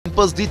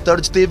Campus ਦੀ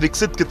ਤਰਜ਼ ਤੇ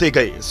ਵਿਕਸਿਤ ਕੀਤੇ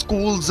ਗਏ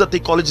ਸਕੂਲਸ ਅਤੇ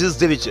ਕਾਲਜਸ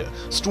ਦੇ ਵਿੱਚ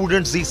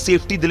ਸਟੂਡੈਂਟਸ ਦੀ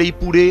ਸੇਫਟੀ ਦੇ ਲਈ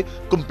ਪੂਰੇ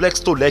ਕੰਪਲੈਕਸ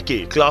ਤੋਂ ਲੈ ਕੇ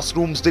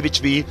ਕਲਾਸਰੂਮਸ ਦੇ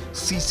ਵਿੱਚ ਵੀ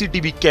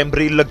ਸੀਸੀਟੀਵੀ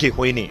ਕੈਮਰੇ ਲੱਗੇ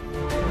ਹੋਏ ਨੇ।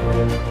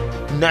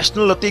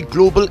 ਨੈਸ਼ਨਲ ਅਤੇ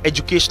ਗਲੋਬਲ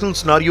ਐਜੂਕੇਸ਼ਨਲ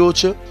ਸਿਨੈਰੀਓ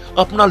 'ਚ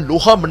ਆਪਣਾ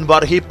ਲੋਹਾ ਮਨਵਾ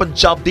ਰਹੇ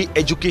ਪੰਜਾਬ ਦੇ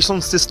ਐਜੂਕੇਸ਼ਨ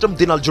ਸਿਸਟਮ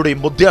ਦੇ ਨਾਲ ਜੁੜੇ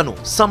ਮੁੱਦਿਆਂ ਨੂੰ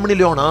ਸਾਹਮਣੇ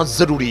ਲਿਆਉਣਾ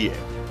ਜ਼ਰੂਰੀ ਹੈ।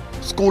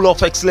 ਸਕੂਲ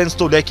ਆਫ ਐਕਸਲੈਂਸ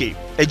ਤੋਂ ਲੈ ਕੇ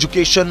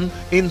ਐਜੂਕੇਸ਼ਨ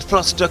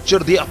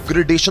ਇਨਫਰਾਸਟ੍ਰਕਚਰ ਦੇ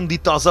ਅਪਗ੍ਰੇਡੇਸ਼ਨ ਦੀ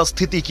ਤਾਜ਼ਾ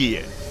ਸਥਿਤੀ ਕੀ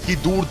ਹੈ कि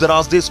दूर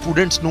दराज के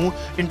स्टूडेंट्स नूं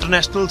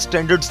इंटरनेशनल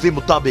स्टैंडर्ड्स के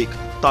मुताबिक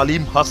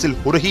तालीम हासिल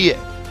हो रही है।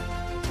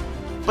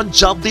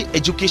 पंजाब के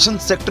एजुकेशन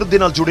सैक्टर के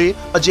नाल जुड़े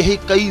अजिहे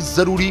कई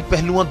जरूरी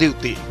पहलुओं के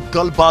उत्ते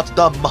गलबात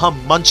का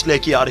महामंच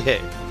लेके आ रहा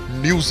है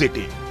न्यूज़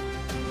 18,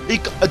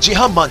 एक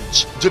अजिहा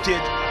मंच जिथे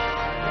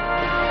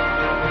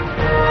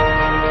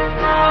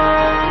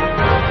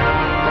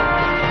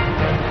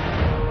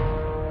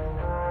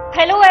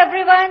Hello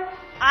everyone,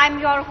 I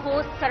am your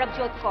host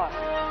Sarabjot Kaur.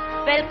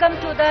 Welcome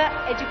to the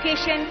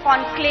Education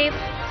Conclave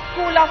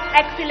School of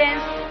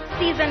Excellence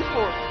Season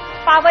 4,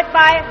 powered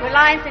by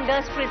Reliance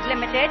Industries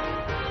Limited,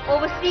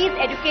 Overseas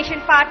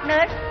Education Partner,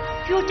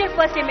 Future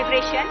First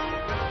Immigration,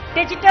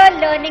 Digital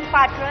Learning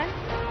Partner,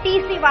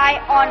 TCY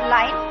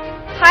Online,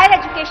 Higher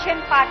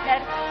Education Partner,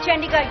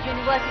 Chandigarh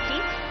University,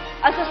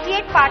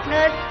 Associate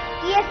Partners,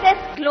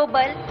 ESS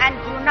Global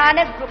and Guru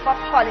Nanak Group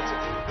of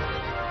Colleges.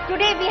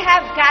 Today we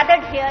have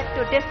gathered here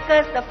to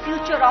discuss the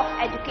future of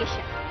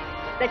education,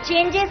 the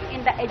changes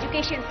in the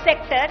education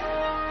sector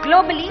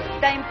globally,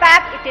 the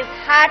impact it has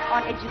had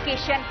on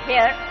education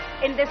here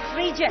in this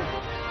region,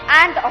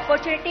 and the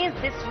opportunities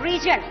this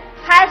region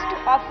has to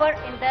offer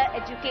in the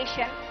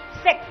education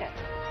sector.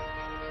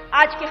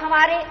 आज के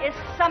हमारे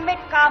इस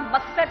summit का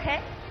मकसद है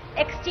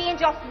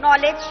exchange of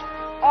knowledge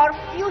और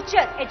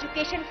future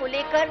education को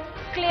लेकर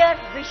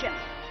क्लियर विजन।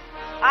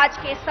 आज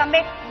के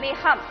समिट में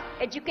हम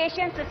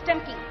एजुकेशन सिस्टम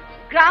की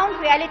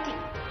ग्राउंड रियलिटी,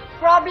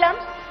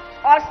 प्रॉब्लम्स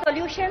और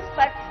सॉल्यूशंस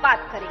पर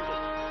बात करेंगे।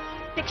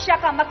 शिक्षा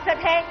का मकसद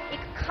है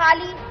एक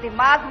खाली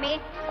दिमाग में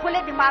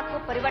खुले दिमाग को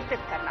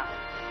परिवर्तित करना।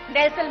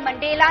 नेल्सन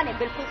मंडेला ने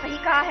बिल्कुल सही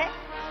कहा है,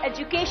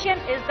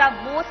 education is the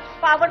most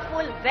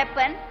powerful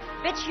weapon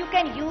which you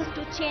can use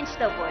to change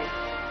the world.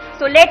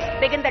 So let's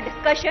begin the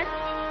discussion.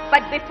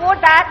 But before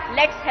that,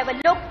 let's have a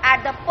look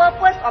at the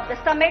purpose of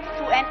the summit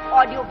through an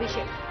audio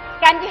visual.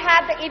 Can we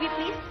have the AV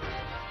please?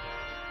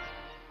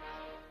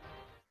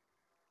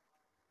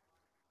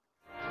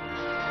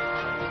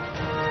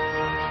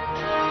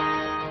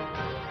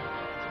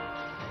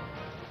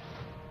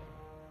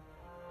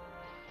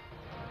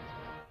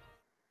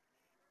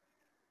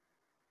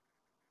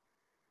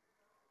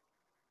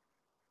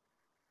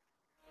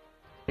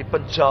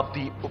 Punjab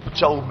की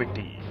उपजाऊ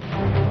मिट्टी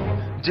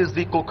जिस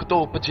दी कुख तो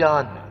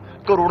उपजान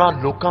करोड़ां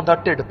लोकां दा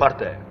ढिड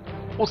भरदा है,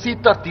 उसी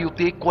धरती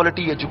उत्ते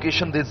क्वालिटी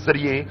एजुकेशन के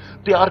जरिए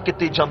तैयार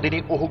किए जाते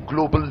हैं वह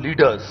ग्लोबल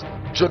लीडर्स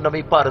जो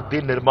नवे भारत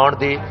के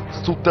निर्माण के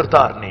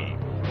सूत्रधार ने।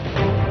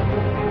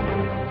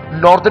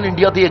 नॉर्दन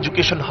इंडिया के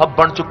एजुकेशन हब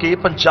बन चुके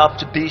पंजाब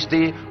च देश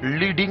के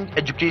leading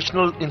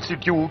educational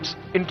institutes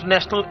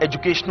international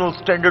educational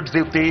standards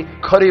के उत्ते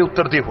खरे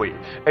उतरते हुए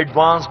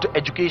advanced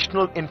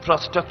educational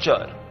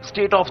infrastructure,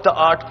 state of the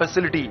art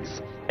facilities,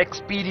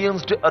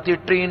 experienced अते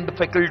ट्रेनड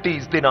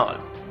फैकल्टीज दे नाल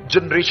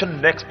जनरेशन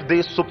नैक्सट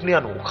दे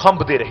सुपनियां नूं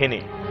खंभदे रहे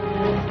ने।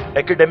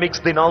 एकेडमिक्स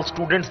दे नाल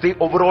स्टूडेंट्स दे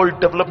ओवरऑल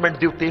डेवलपमेंट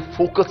दे उत्ते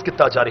फोकस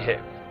किया जा रहा है।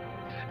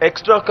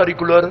 एक्सट्रा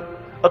करिकुलर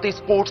ਅਤੇ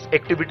ਸਪੋਰਟਸ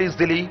ਐਕਟੀਵਿਟੀਜ਼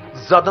ਦੇ ਲਈ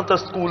ਜ਼ਿਆਦਾਤਰ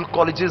ਸਕੂਲ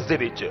ਕਾਲਜਸ ਦੇ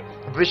ਵਿੱਚ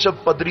ਵਿਸ਼ਵ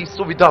ਪੱਧਰੀ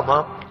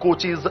ਸੁਵਿਧਾਵਾਂ,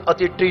 ਕੋਚਿਸ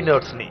ਅਤੇ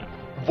ਟ੍ਰੇਨਰਸ ਨੇ।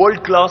 World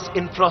class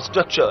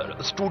infrastructure,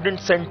 student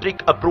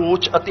centric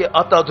approach ਅਤੇ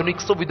ਅਤਿਆਧੁਨਿਕ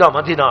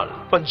ਸੁਵਿਧਾਵਾਂ ਦੇ ਨਾਲ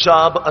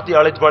ਪੰਜਾਬ ਅਤੇ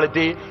ਆਲੇ ਦੁਆਲੇ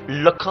ਦੇ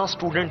ਲੱਖਾਂ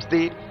ਸਟੂਡੈਂਟਸ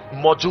ਦੇ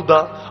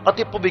ਮੌਜੂਦਾ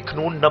ਅਤੇ ਭਵਿੱਖ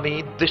ਨੂੰ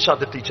ਨਵੀਂ ਦਿਸ਼ਾ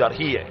ਦਿੱਤੀ ਜਾ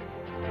ਰਹੀ ਹੈ।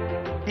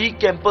 ई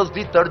कैंपस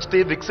की तर्ज से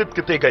विकसित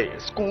किए गए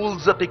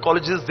स्कूल्स और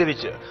कॉलेजेस दे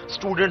विच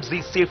स्टूडेंट्स की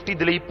सेफ्टी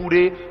के लिए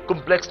पूरे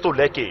कंपलैक्स तो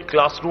लैके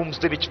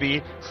क्लासरूम्स दे विच भी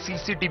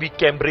सीसीटीवी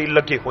कैमरे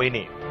लगे हुए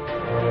ने।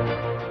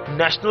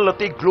 नैशनल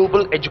और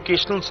ग्लोबल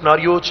एजुकेशनल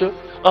सिनैरियो च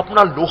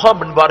अपना लोहा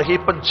मनवा रहे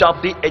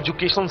पंजाब के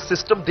एजुकेशन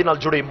सिस्टम के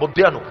नाल जुड़े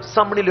मुद्दों को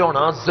सामने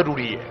लियाना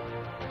जरूरी है।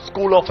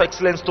 स्कूल ऑफ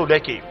एक्सलैंस तो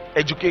लैके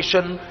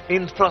एजुकेशन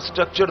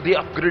इनफ्रास्ट्रक्चर के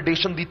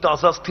अपग्रेडेशन की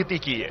ताज़ा स्थिति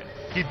की है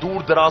कि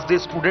दूर दराज के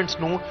स्टूडेंट्स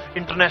नूं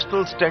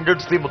इंटरनेशनल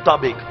स्टैंडर्ड्स के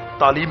मुताबिक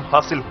तालीम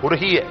हासिल हो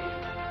रही है।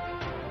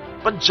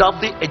 पंजाब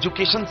के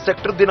एजुकेशन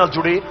सैक्टर के नाल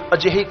जुड़े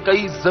अजिहे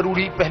कई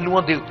जरूरी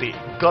पहलुओं के उत्ते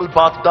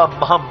गलबात का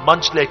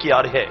महामंच लेके आ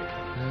रहा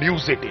है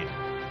न्यूज़ 18,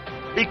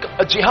 एक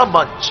अजिहा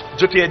मंच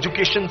जिथे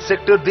एजुकेशन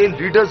सैक्टर के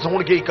लीडर्स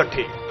होणगे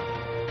इकट्ठे।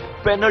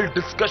 पैनल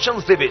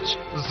डिस्कशनस दे विच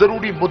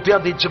जरूरी मुद्दों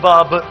के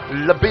जवाब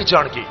लभे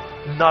जाणगे,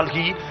 नाल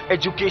ही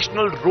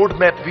एजुकेशनल रोड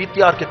मैप भी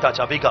तैयार किया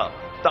जाएगा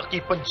ताकि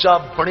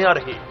पंजाब बनिया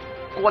रहे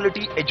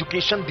quality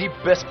education the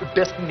best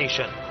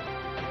destination.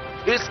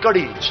 इस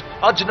कड़ी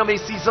अज नवे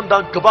सीजन का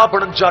गवाह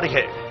बनन जा रहा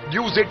है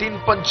news 18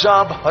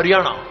 Punjab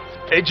Haryana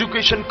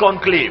education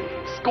conclave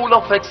school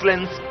of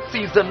excellence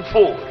season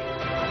 4।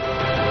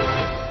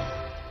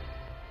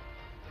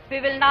 We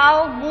will now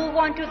move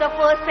on to the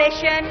first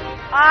session.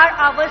 Are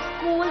our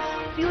schools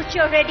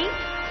future ready?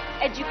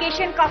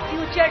 Education का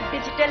future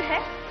digital है,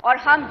 और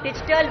हम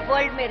डिजिटल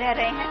वर्ल्ड में रह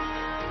रहे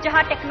हैं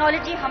जहां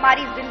टेक्नोलॉजी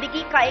हमारी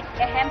जिंदगी का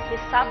एक अहम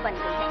हिस्सा बन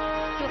गई है।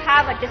 To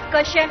have a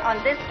discussion on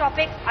this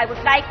topic, I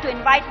would like to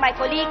invite my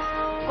colleagues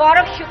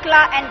Gaurav Shukla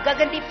and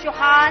Gagandeep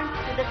Chauhan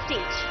to the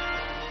stage.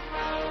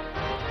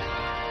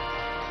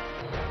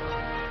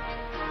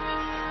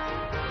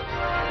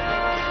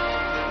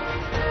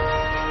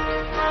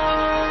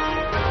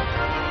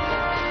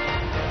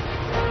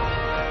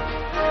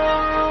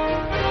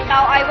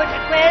 Now I would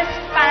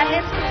request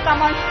panelists to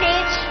come on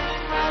stage.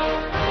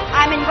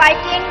 I am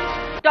inviting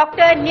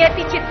Dr.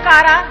 Niyati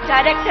Chitkara,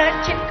 Director,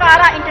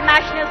 Chitkara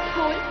International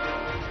School.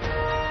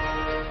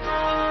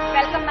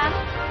 Welcome, ma'am.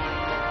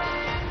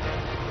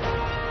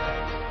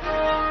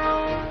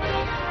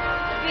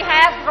 We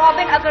have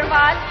Robin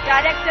Aggarwal,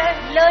 Director,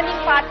 Learning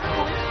Path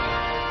School.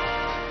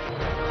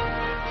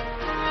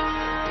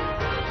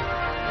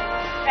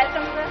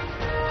 Welcome, sir.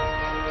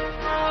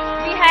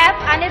 We have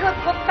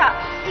Anirudh Gupta,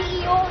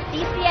 CEO,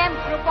 DCM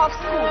Group of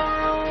Schools.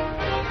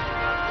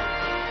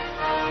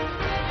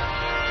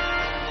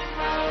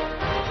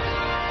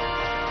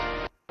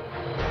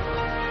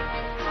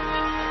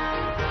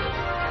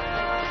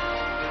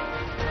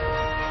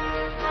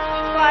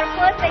 Our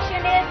first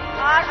session is,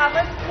 are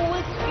our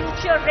schools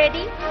future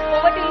ready?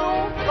 Over to you,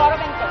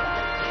 Gaurav and sir.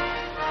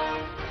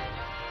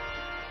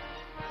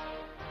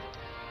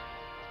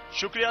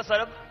 शुक्रिया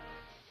सरब।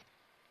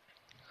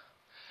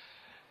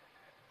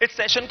 इस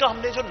session का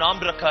हमने जो नाम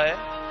रखा है,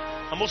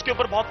 हम उसके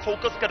ऊपर बहुत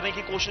फोकस करने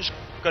की कोशिश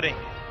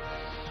करेंगे।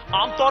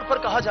 आमतौर पर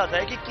कहा जाता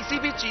है कि किसी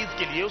भी चीज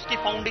के लिए उसकी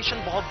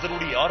फाउंडेशन बहुत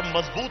जरूरी है और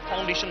मजबूत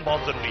फाउंडेशन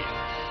बहुत जरूरी है।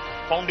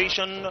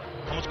 फाउंडेशन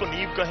हम उसको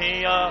नींव कहें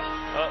या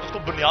उसको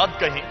बुनियाद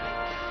कहें,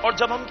 और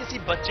जब हम किसी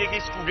बच्चे की,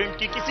 स्टूडेंट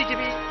की, किसी की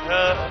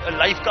भी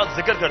लाइफ का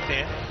जिक्र करते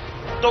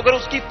हैं, तो अगर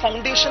उसकी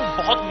फाउंडेशन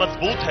बहुत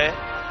मजबूत है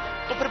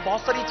तो फिर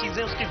बहुत सारी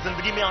चीजें उसकी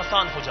जिंदगी में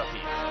आसान हो जाती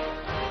हैं।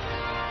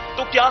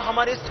 तो क्या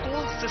हमारे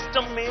स्कूल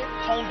सिस्टम में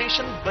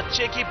फाउंडेशन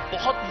बच्चे की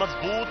बहुत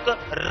मजबूत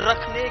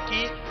रखने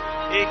की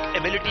एक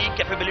एबिलिटी,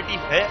 कैपेबिलिटी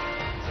है?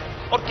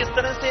 और किस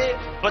तरह से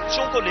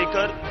बच्चों को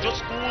लेकर जो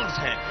स्कूल्स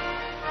हैं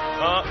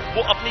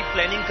वो अपनी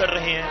प्लानिंग कर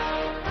रहे हैं?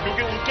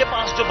 क्योंकि उनके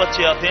पास जो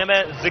बच्चे आते हैं,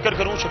 मैं जिक्र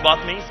करूं शुरुआत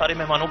में ही, सारे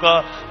मेहमानों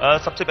का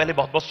सबसे पहले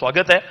बहुत बहुत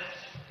स्वागत है।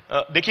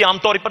 देखिए,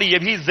 आमतौर पर यह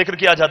भी जिक्र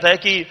किया जाता है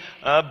कि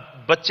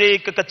बच्चे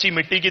एक कच्ची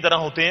मिट्टी की तरह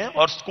होते हैं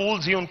और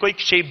स्कूल्स ही उनको एक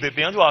शेप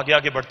देते हैं, जो आगे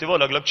आगे बढ़ते हुए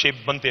अलग अलग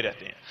शेप बनते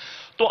रहते हैं।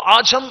 तो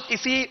आज हम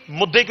इसी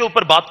मुद्दे के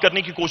ऊपर बात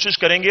करने की कोशिश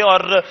करेंगे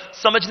और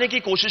समझने की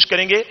कोशिश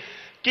करेंगे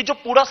कि जो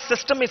पूरा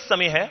सिस्टम इस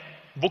समय है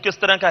वो किस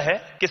तरह का है,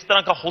 किस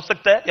तरह का हो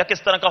सकता है या किस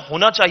तरह का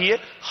होना चाहिए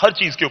हर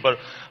चीज के ऊपर।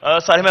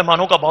 सारे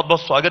मेहमानों का बहुत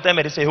बहुत स्वागत है।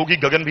 मेरे सहयोगी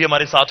गगन भी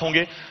हमारे साथ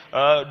होंगे।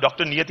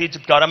 डॉक्टर नियति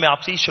चितकारा, मैं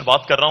आपसे ही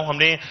शुरुआत कर रहा हूं।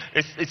 हमने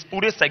इस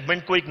पूरे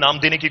सेगमेंट को एक नाम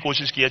देने की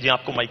कोशिश की है। जी,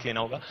 आपको माइक लेना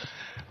होगा।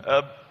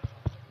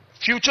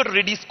 फ्यूचर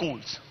रेडी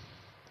स्कूल्स,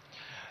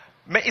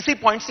 मैं इसी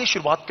पॉइंट से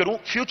शुरुआत करूं।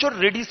 फ्यूचर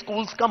रेडी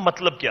स्कूल्स का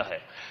मतलब क्या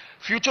है?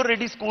 फ्यूचर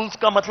रेडी स्कूल्स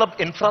का मतलब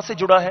इंफ्रा से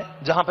जुड़ा है,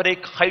 जहां पर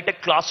एक हाईटेक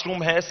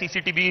क्लासरूम है,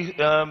 सीसीटीवी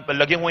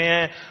लगे हुए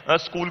हैं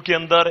स्कूल के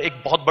अंदर,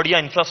 एक बहुत बढ़िया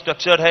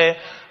इंफ्रास्ट्रक्चर है,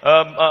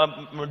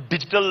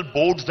 डिजिटल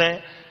बोर्ड्स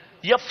हैं।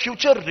 या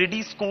फ्यूचर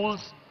रेडी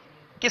स्कूल्स,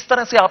 किस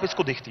तरह से आप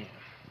इसको देखती हैं?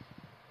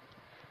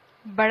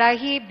 बड़ा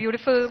ही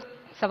ब्यूटीफुल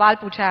सवाल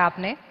पूछा है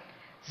आपने।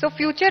 सो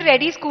फ्यूचर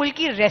रेडी स्कूल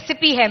की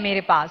रेसिपी है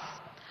मेरे पास,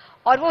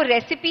 और वो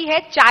रेसिपी है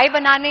चाय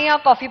बनाने या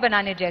कॉफी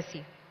बनाने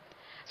जैसी।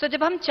 सो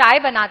जब हम चाय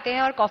बनाते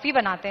हैं और कॉफी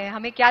बनाते हैं,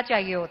 हमें क्या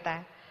चाहिए होता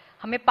है?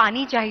 हमें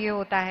पानी चाहिए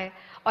होता है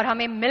और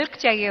हमें मिल्क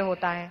चाहिए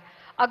होता है।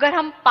 अगर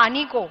हम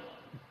पानी को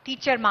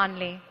टीचर मान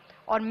लें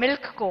और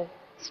मिल्क को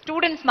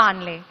स्टूडेंट्स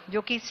मान लें,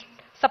 जो कि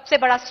सबसे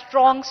बड़ा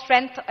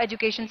स्ट्रेंथ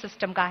एजुकेशन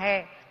सिस्टम का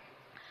है,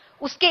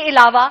 उसके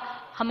अलावा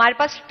हमारे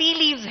पास टी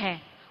लीव्स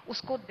हैं,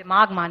 उसको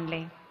दिमाग मान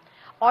लें,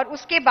 और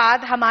उसके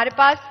बाद हमारे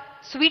पास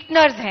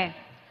स्वीटनर्स हैं,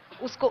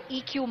 उसको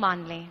EQ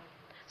मान लें।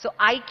 सो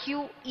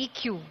IQ,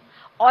 EQ,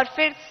 और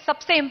फिर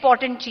सबसे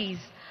इंपॉर्टेंट चीज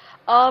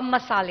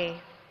मसाले।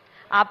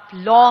 आप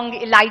लौंग,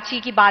 इलायची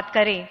की बात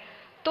करें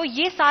तो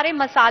ये सारे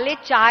मसाले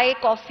चाय,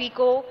 कॉफी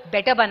को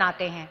बेटर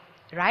बनाते हैं,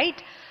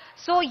 राइट?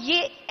 सो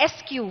ये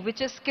SQ,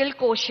 which is skill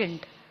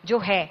quotient, जो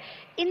है,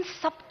 इन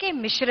सबके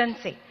मिश्रण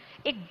से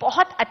एक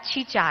बहुत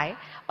अच्छी चाय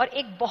और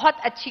एक बहुत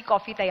अच्छी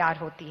कॉफी तैयार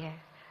होती है,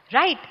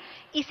 राइट?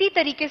 इसी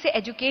तरीके से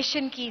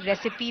एजुकेशन की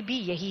रेसिपी भी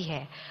यही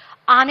है।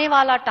 आने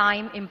वाला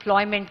टाइम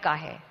एम्प्लॉयमेंट का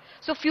है।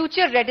 सो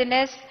फ्यूचर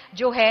रेडीनेस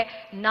जो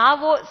है, ना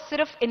वो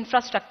सिर्फ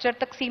इंफ्रास्ट्रक्चर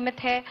तक सीमित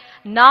है,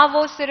 ना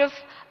वो सिर्फ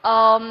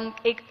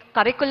एक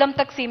करिकुलम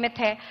तक सीमित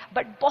है,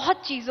 बट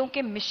बहुत चीजों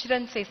के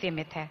मिश्रण से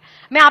सीमित है।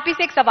 मैं आप ही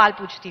से एक सवाल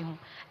पूछती हूं,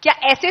 क्या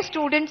ऐसे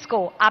स्टूडेंट्स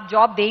को आप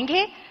जॉब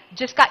देंगे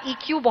जिसका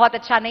EQ बहुत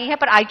अच्छा नहीं है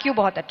पर IQ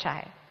बहुत अच्छा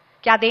है?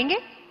 क्या देंगे?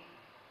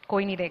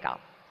 कोई नहीं देगा।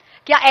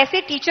 क्या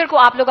ऐसे टीचर को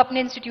आप लोग अपने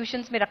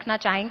इंस्टीट्यूशंस में रखना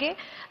चाहेंगे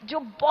जो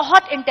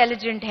बहुत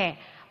इंटेलिजेंट हैं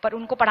पर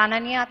उनको पढ़ाना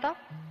नहीं आता?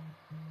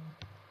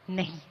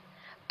 नहीं।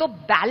 तो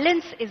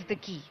बैलेंस इज द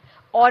की,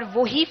 और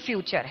वो ही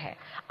फ्यूचर है।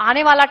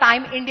 आने वाला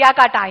टाइम इंडिया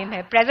का टाइम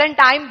है, प्रेजेंट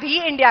टाइम भी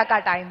इंडिया का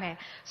टाइम है।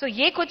 सो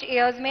ये कुछ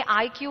ईयर्स में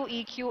IQ,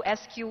 EQ,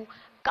 SQ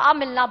का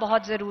मिलना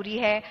बहुत जरूरी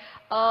है।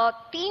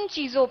 3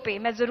 चीजों पे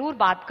मैं जरूर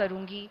बात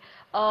करूंगी।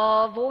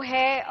 वो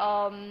है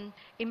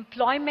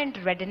employment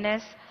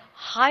readiness,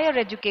 higher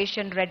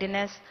education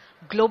readiness,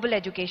 global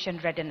education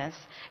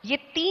readiness. ये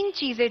 3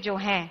 चीजें जो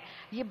हैं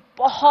ये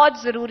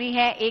बहुत जरूरी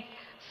हैं एक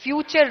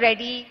future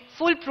ready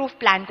full proof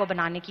plan को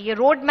बनाने की। ये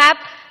रोड मैप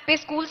पे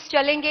स्कूल्स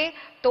चलेंगे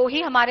तो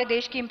ही हमारे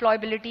देश की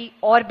एम्प्लॉयबिलिटी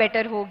और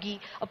बेटर होगी,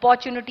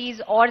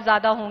 अपॉर्चुनिटीज और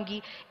ज्यादा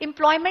होंगी,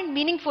 एम्प्लॉयमेंट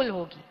मीनिंगफुल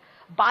होगी।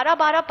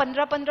 12-12,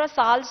 15-15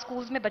 साल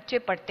स्कूल्स में बच्चे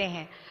पढ़ते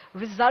हैं,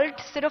 रिजल्ट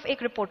सिर्फ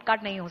एक रिपोर्ट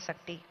कार्ड नहीं हो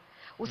सकती,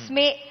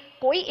 उसमें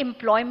कोई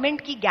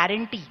एम्प्लॉयमेंट की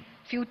गारंटी,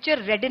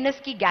 फ्यूचर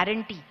रेडीनेस की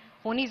गारंटी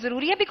होनी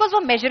जरूरी है, बिकॉज वो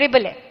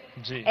मेजरेबल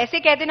है। ऐसे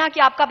कह देना कि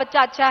आपका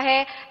बच्चा अच्छा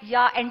है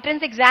या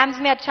एंट्रेंस एग्जाम्स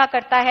में अच्छा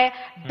करता है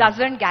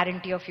डजंट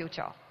गारंटी ऑफ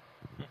फ्यूचर।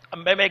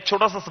 मैं एक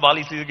छोटा सा सवाल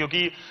इसी,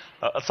 क्योंकि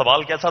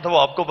सवाल कैसा था वो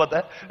आपको पता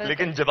है,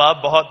 लेकिन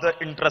जवाब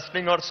बहुत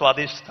इंटरेस्टिंग और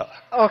स्वादिष्ट था।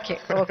 Okay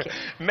okay.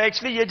 मैं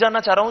एक्चुअली ये जानना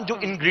चाह रहा हूं, जो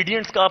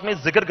इंग्रेडिएंट्स का आपने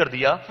जिक्र कर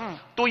दिया,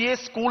 तो ये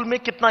स्कूल में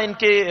कितना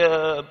इनके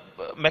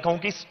मैं कहूं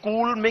कि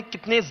स्कूल में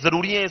कितने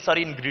जरूरी हैं ये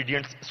सारी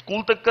इंग्रेडिएंट्स?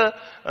 स्कूल तक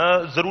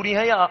जरूरी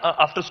है या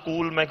आफ्टर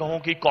स्कूल मैं कहूं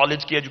कि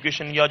कॉलेज की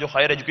एजुकेशन या जो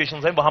हायर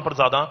एजुकेशन है वहां पर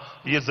ज्यादा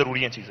ये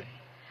जरूरी हैं चीजें?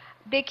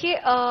 देखिए,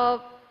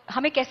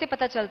 हमें कैसे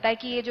पता चलता है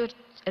कि ये जो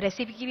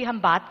रेसिपी की भी हम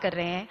बात कर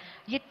रहे हैं,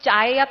 ये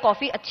चाय या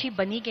कॉफी अच्छी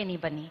बनी कि नहीं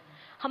बनी?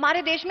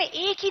 हमारे देश में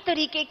एक ही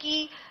तरीके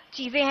की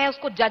चीजें हैं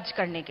उसको जज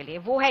करने के लिए,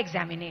 वो है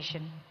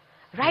एग्जामिनेशन,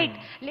 राइट?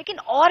 लेकिन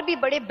और भी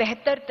बड़े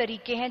बेहतर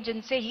तरीके हैं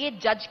जिनसे ये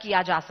जज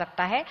किया जा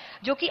सकता है,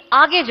 जो कि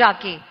आगे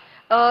जाके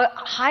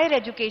हायर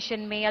एजुकेशन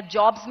में या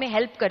जॉब्स में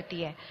हेल्प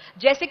करती है।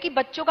 जैसे कि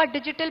बच्चों का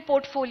डिजिटल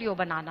पोर्टफोलियो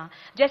बनाना,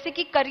 जैसे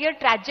कि करियर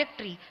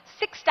ट्रैजेक्टरी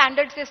 6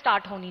 स्टैंडर्ड से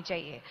स्टार्ट होनी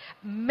चाहिए,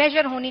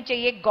 मेजर होनी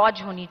चाहिए,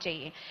 गॉज होनी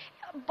चाहिए।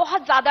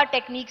 बहुत ज्यादा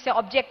टेक्निक्स है,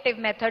 ऑब्जेक्टिव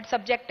मेथड,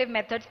 सब्जेक्टिव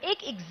मेथड्स।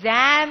 एक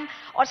एग्जाम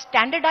और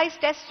स्टैंडर्डाइज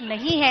टेस्ट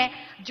नहीं है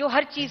जो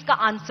हर चीज का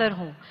आंसर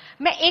हो।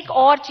 मैं एक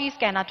और चीज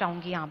कहना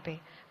चाहूंगी यहां पे,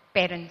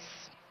 पेरेंट्स,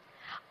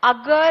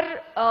 अगर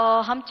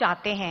हम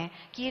चाहते हैं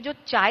कि ये जो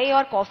चाय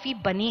और कॉफी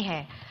बनी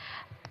है,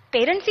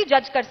 पेरेंट्स ही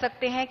जज कर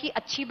सकते हैं कि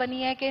अच्छी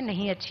बनी है कि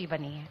नहीं अच्छी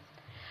बनी है,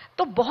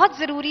 तो बहुत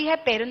जरूरी है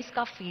पेरेंट्स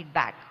का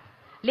फीडबैक।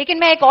 लेकिन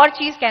मैं एक और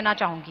चीज कहना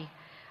चाहूंगी,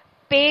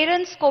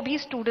 पेरेंट्स को भी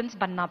स्टूडेंट्स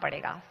बनना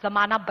पड़ेगा,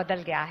 जमाना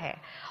बदल गया है।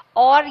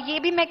 और ये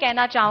भी मैं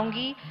कहना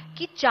चाहूंगी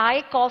कि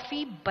चाय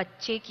कॉफी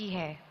बच्चे की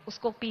है,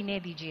 उसको पीने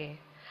दीजिए,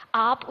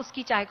 आप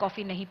उसकी चाय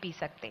कॉफी नहीं पी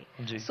सकते।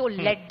 So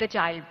let the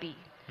child B.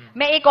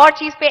 मैं एक और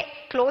चीज पे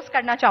क्लोज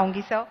करना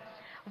चाहूंगी सर,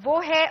 वो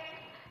है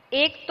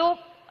एक तो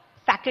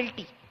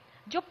फैकल्टी,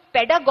 जो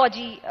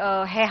पेडागॉजी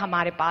है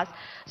हमारे पास।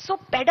 सो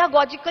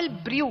पेडागॉजिकल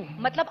ब्रू,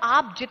 मतलब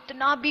आप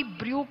जितना भी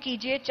ब्रू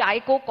कीजिए चाय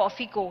को,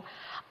 कॉफी को,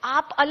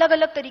 आप अलग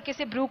अलग तरीके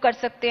से ब्रू कर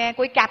सकते हैं।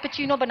 कोई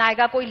कैपुचिनो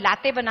बनाएगा, कोई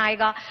लाटे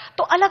बनाएगा,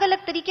 तो अलग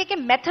अलग तरीके के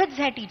मेथड्स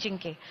हैं टीचिंग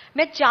के।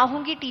 मैं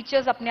चाहूंगी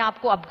टीचर्स अपने आप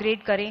को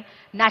अपग्रेड करें।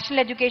 नेशनल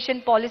एजुकेशन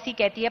पॉलिसी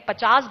कहती है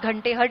 50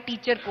 घंटे हर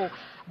टीचर को,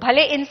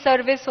 भले इन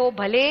सर्विस हो,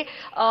 भले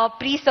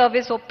प्री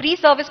सर्विस हो, प्री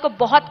सर्विस को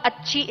बहुत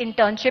अच्छी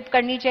इंटर्नशिप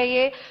करनी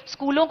चाहिए।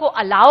 स्कूलों को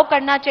अलाउ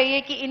करना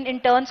चाहिए कि इन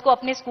इंटर्न्स को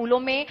अपने स्कूलों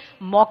में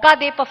मौका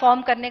दे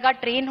परफॉर्म करने का,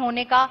 ट्रेन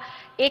होने का।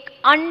 एक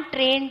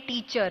अनट्रेन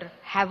टीचर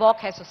हैवॉक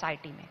है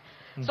सोसाइटी में।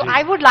 सो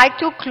I would like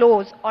to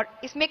close, और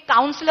इसमें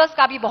काउंसलर्स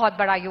का भी बहुत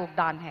बड़ा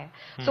योगदान है।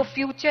 सो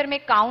फ्यूचर में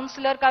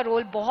काउंसलर का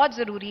रोल बहुत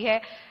जरूरी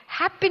है।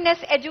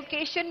 हैप्पीनेस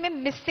एजुकेशन में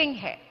मिसिंग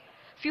है।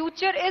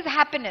 Future is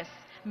happiness,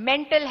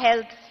 mental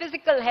health,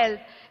 physical health,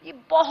 ये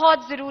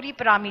बहुत जरूरी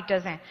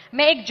पैरामीटर्स हैं।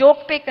 मैं एक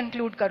जोक पे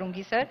कंक्लूड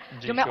करूंगी सर,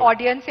 जो मैं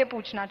ऑडियंस से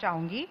पूछना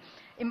चाहूंगी।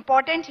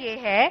 इंपॉर्टेंट ये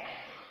है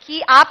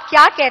कि आप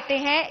क्या कहते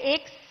हैं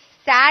एक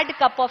सैड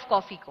कप ऑफ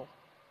कॉफी को?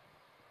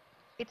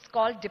 It's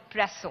called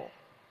डिप्रेसो।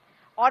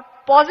 और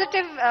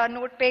पॉजिटिव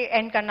नोट पे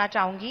एंड करना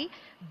चाहूंगी,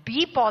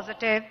 B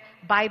positive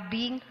by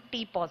being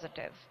T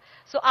positive.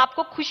 सो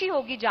आपको खुशी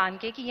होगी जान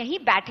के कि यहीं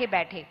बैठे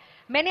बैठे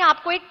मैंने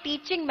आपको एक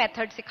टीचिंग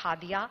मेथड सिखा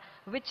दिया,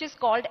 विच इज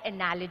कॉल्ड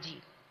एनालॉजी।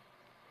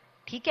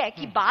 ठीक है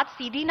कि बात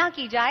सीधी ना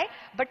की जाए,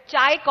 बट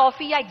चाय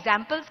कॉफी या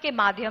एग्जाम्पल्स के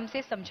माध्यम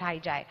से समझाई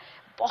जाए।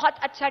 बहुत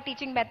अच्छा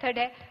टीचिंग मेथड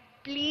है,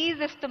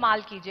 प्लीज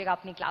इस्तेमाल कीजिएगा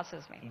अपनी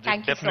क्लासेस में।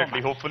 Thank you so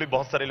much. Hopefully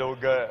बहुत सारे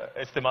लोग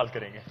इस्तेमाल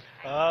करेंगे।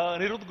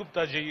 अनिरुद्ध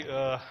गुप्ता जी,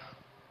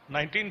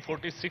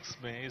 1946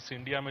 में इस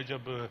इंडिया में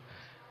जब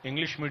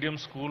इंग्लिश मीडियम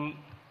स्कूल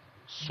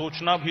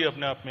सोचना भी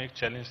अपने आप में एक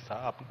चैलेंज था,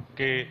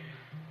 आपके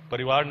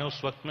परिवार ने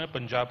उस वक्त में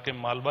पंजाब के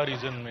मालवा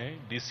रीजन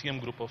में डीसीएम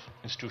ग्रुप ऑफ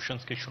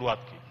इंस्टीट्यूशंस की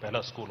शुरुआत की,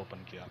 पहला स्कूल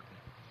ओपन किया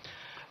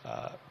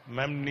आपने।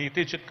 मैम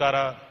नीति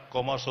चितकारा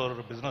कॉमर्स और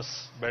बिजनेस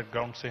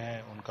बैकग्राउंड से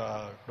हैं, उनका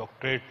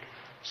डॉक्टरेट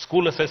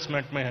स्कूल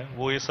असेसमेंट में है,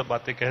 वो ये सब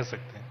बातें कह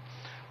सकते हैं।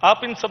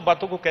 आप इन सब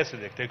बातों को कैसे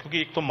देखते हैं?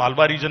 क्योंकि एक तो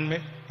मालवा रीजन में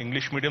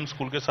इंग्लिश मीडियम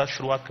स्कूल के साथ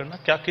शुरुआत करना,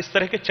 क्या किस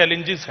तरह के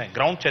चैलेंजेस हैं,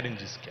 ग्राउंड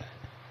चैलेंजेस क्या है?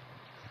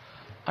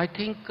 आई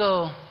थिंक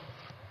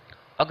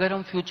अगर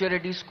हम फ्यूचर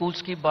रेडी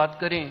स्कूल्स की बात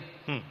करें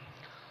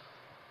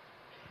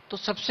तो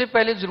सबसे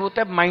पहले जरूरत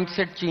है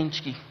माइंडसेट चेंज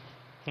की।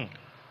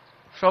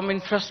 From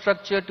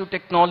infrastructure to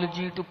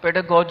technology to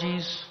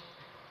पेडागॉजीज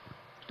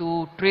to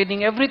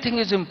training, everything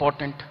is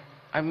important.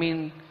 I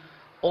mean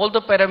all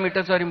the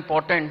parameters are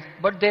important,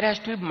 but there has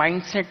to be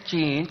mindset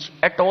change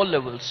at all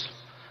levels.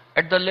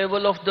 At the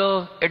level of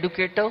the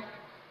educator,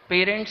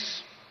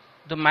 parents,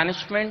 the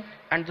management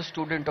and the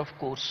student of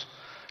course.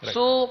 Right.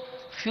 So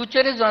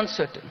future is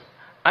uncertain.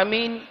 I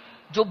mean,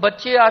 जो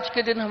बच्चे आज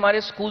के दिन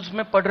हमारे schools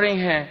में पढ़ रहे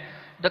हैं,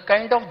 the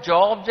kind of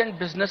jobs and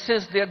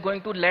businesses they are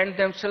going to land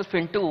themselves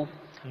into,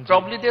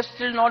 probably they've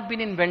still not been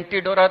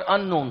invented or are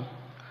unknown.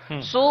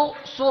 So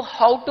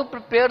how to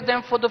prepare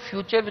them for the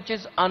future which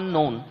is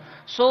unknown?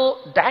 So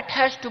that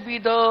has to be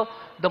the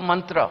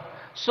mantra.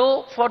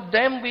 So for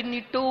them we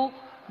need to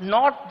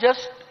not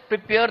just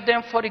prepare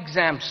them for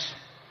exams.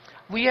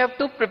 We have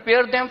to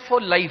prepare them for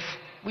life.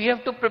 We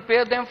have to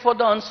prepare them for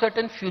the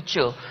uncertain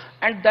future.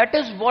 And that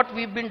is what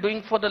we've been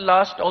doing for the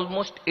last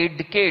almost 8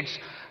 decades.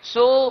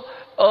 So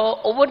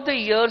over the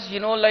years,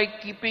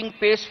 like keeping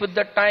pace with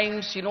the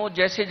times,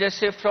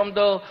 jaise from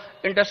the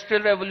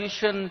Industrial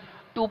Revolution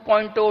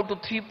 2.0 to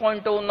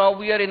 3.0, now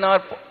we are in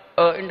our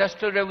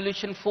Industrial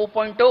Revolution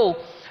 4.0.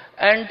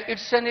 And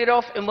it's an era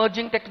of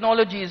emerging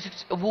technologies,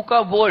 it's a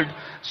VUCA world.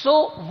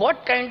 So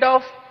what kind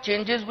of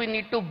changes we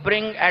need to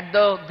bring at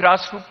the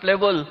grassroots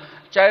level?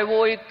 चाहे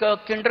वो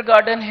एक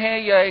kindergarten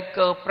है या एक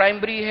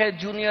primary है,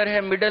 junior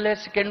है, middle है,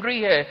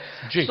 secondary है.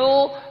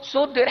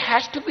 So there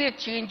has to be a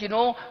change,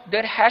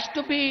 there has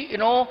to be,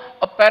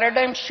 a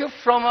paradigm shift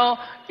from a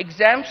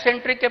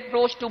exam-centric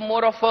approach to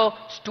more of a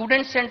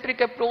student-centric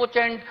approach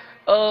and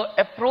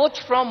approach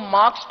from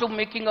marks to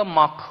making a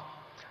mark.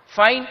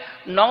 Fine.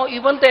 Now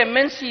even the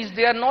MNCs,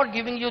 they are not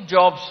giving you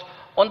jobs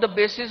on the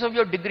basis of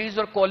your degrees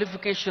or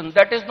qualification.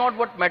 That is not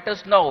what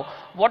matters now.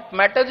 What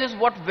matters is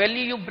what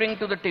value you bring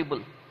to the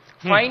table.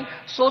 Fine.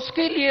 So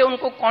उसके लिए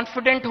उनको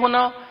confident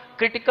होना,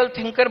 critical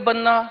thinker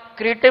बनना,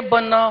 creative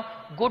बनना,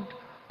 good,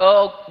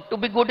 to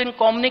be good in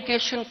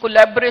communication,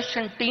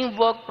 collaboration,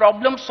 teamwork,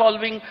 problem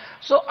solving.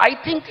 So I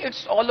think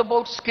it's all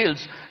about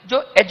skills.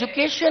 जो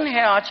education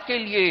है आज के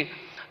लिए,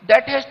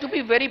 that has to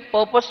be very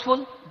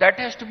purposeful, that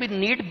has to be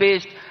need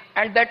based,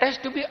 and that has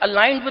to be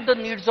aligned with the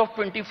needs of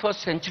 21st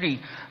century.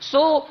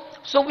 So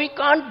we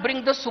can't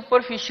bring the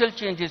superficial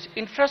changes.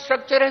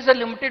 Infrastructure has a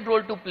limited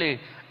role to play.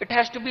 It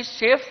has to be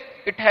safe,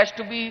 it has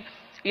to be,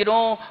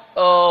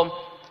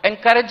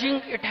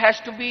 encouraging, it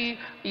has to be,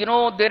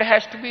 there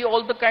has to be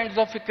all the kinds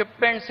of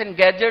equipments and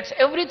gadgets.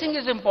 Everything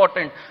is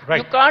important. Right.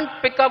 You can't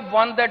pick up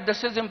one that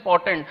this is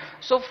important.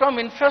 So from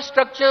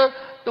infrastructure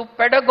to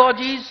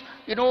pedagogies,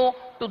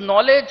 to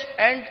knowledge,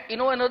 and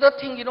another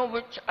thing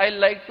which I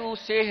like to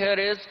say here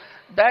is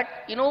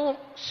that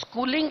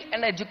schooling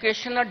and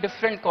education are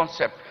different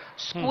concepts.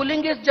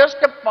 Schooling is just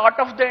a part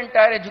of the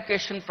entire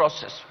education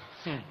process.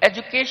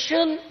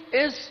 Education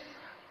is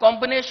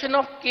combination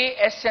of K,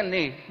 S and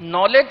A,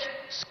 knowledge,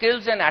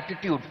 skills and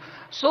attitude.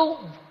 So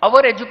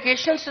our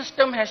education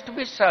system has to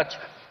be such,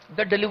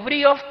 the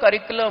delivery of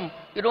curriculum,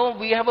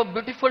 we have a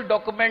beautiful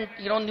document,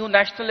 new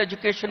national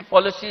education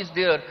policy is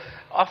there.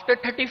 After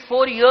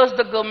 34 years,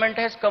 the government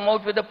has come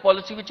out with a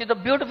policy which is a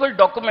beautiful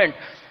document.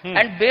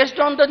 And based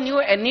on the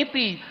new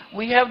NEP,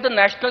 we have the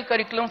national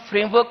curriculum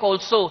framework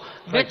also,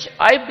 which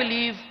I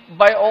believe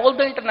by all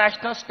the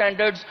international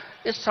standards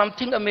is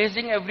something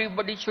amazing.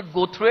 Everybody should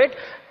go through it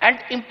and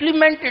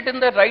implement it in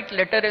the right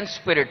letter and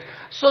spirit.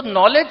 So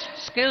knowledge,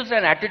 skills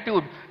and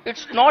attitude,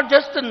 it's not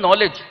just the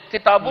knowledge.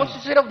 किताबों से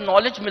सिर्फ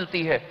knowledge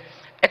मिलती है.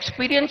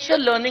 Experiential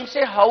learning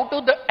से how to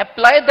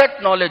apply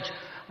that knowledge,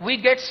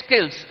 we get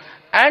skills.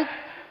 And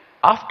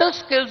after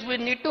skills, we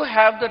need to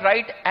have the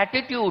right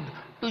attitude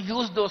to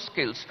use those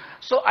skills.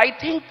 So I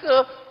think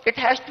it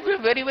has to be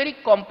very, very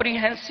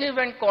comprehensive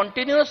and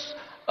continuous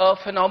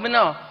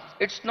phenomena.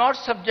 It's not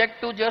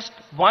subject to just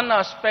one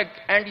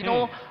aspect. And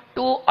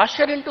to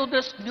usher into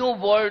this new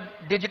world,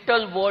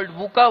 digital world,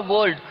 VUCA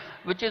world,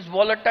 which is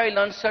volatile,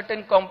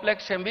 uncertain,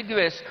 complex,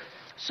 ambiguous.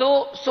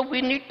 So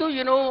we need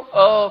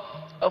to,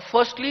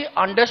 firstly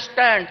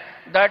understand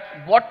that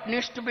what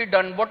needs to be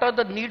done, what are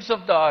the needs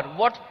of the hour,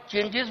 what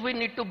changes we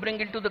need to bring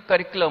into the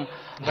curriculum,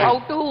 how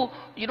to,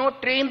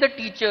 train the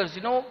teachers,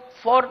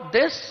 for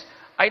this,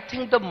 I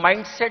think the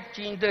mindset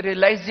change, the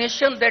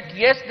realization that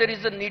yes, there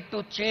is a need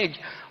to change.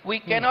 We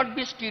cannot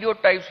be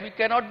stereotypes, we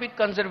cannot be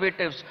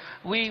conservatives,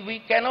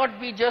 we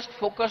cannot be just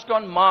focused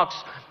on marks.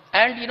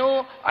 And,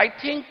 I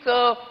think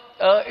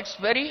it's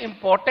very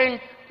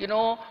important,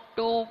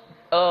 to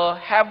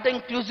have the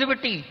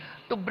inclusivity,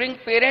 to bring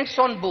parents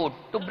on board,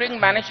 to bring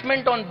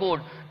management on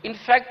board. In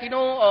fact,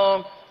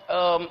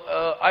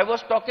 I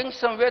was talking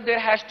somewhere, there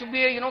has to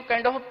be a,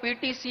 kind of a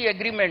PTC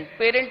agreement,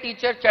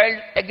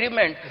 parent-teacher-child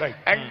agreement. Right.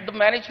 And the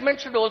management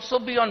should also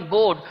be on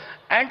board.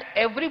 And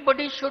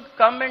everybody should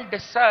come and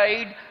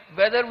decide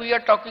whether we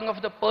are talking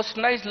of the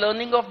personalized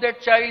learning of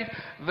that child,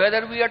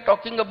 whether we are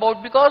talking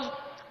about, because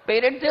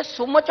parents, there's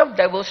so much of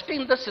diversity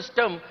in the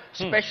system,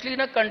 especially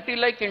in a country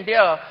like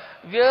India,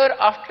 where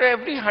after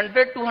every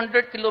 100,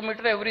 200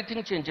 kilometers,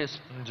 everything changes.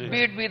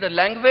 Be it be the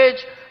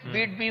language,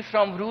 be it be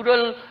from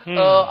rural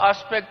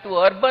aspect to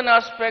urban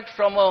aspect,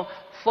 from a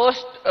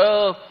first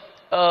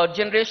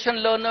generation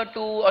learner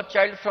to a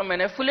child from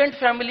an affluent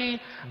family,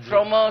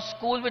 from a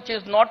school which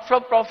is not for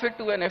profit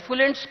to an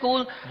affluent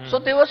school. So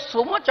there was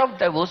so much of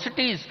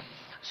diversities.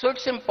 So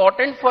it's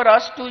important for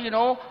us to,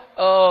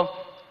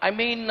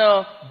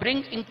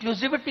 bring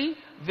inclusivity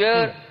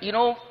where,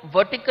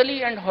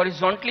 vertically and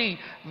horizontally,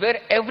 where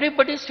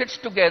everybody sits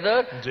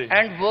together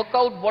and work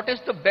out what is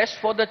the best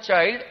for the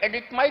child, and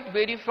it might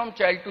vary from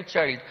child to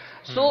child.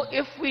 So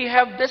if we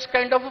have this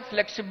kind of a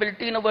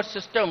flexibility in our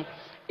system,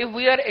 if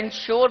we are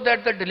ensure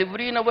that the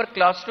delivery in our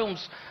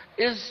classrooms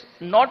is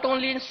not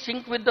only in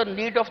sync with the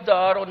need of the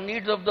hour or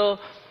needs of the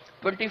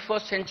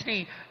 21st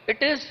century,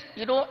 it is,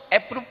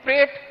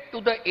 appropriate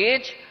to the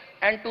age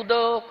and to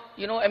the,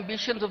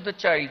 ambitions of the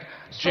child.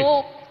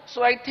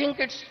 So I think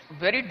it's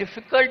very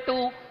difficult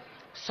to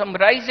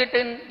summarize it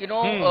in,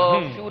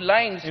 a few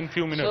lines. In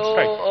few minutes, so,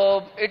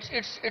 right.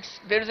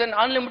 there is an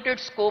unlimited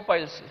scope,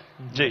 I'll say.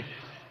 Ji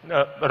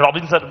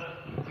robin sir,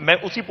 मैं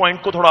उसी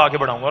point को थोड़ा आगे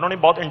बढ़ाऊंगा. उन्होंने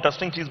बहुत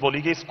interesting चीज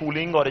बोली कि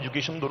स्कूलिंग और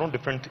एजुकेशन दोनों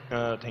डिफरेंट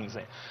थिंग्स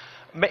हैं.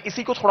 मैं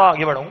इसी को थोड़ा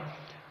आगे बढ़ाऊं.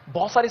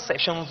 बहुत सारे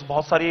सेशंस,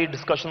 बहुत सारे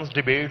डिस्कशंस,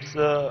 डिबेट्स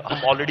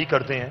हम ऑलरेडी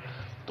करते हैं,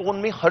 तो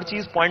उनमें हर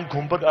चीज पॉइंट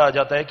घूम पर आ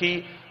जाता है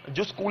कि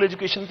जो स्कूल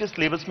एजुकेशन के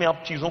सिलेबस में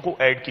आप चीजों को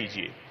ऐड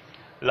कीजिए.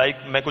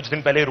 मैं कुछ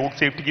दिन पहले रोड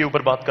सेफ्टी के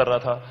ऊपर बात कर रहा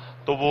था,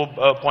 तो वो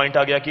पॉइंट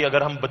आ गया कि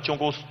अगर हम बच्चों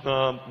को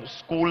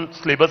स्कूल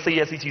सिलेबस से ही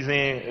ऐसी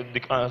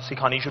चीजें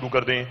सिखानी शुरू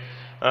कर दें,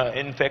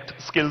 इनफैक्ट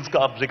स्किल्स का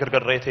आप जिक्र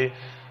कर रहे थे,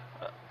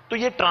 तो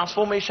ये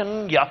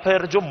ट्रांसफॉर्मेशन या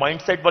फिर जो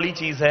माइंडसेट वाली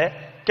चीज है,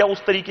 क्या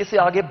उस तरीके से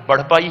आगे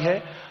बढ़ पाई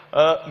है?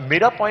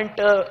 मेरा पॉइंट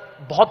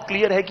बहुत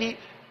क्लियर है कि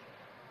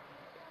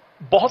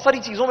बहुत सारी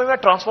चीजों में मैं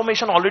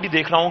ट्रांसफॉर्मेशन ऑलरेडी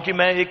देख रहा हूं कि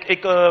मैं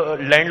एक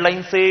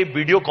लैंडलाइन से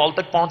वीडियो कॉल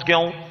तक पहुंच गया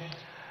हूं.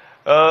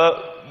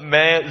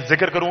 मैं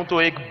जिक्र करूं तो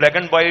एक ब्लैक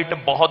एंड व्हाइट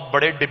बहुत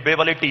बड़े डिब्बे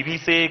वाले टीवी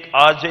से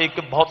आज एक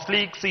बहुत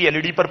स्लीक सी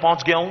एलईडी पर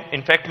पहुंच गया हूं.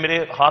 इनफैक्ट मेरे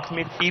हाथ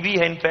में टीवी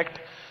है. इनफैक्ट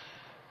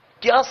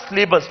क्या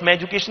सिलेबस, मैं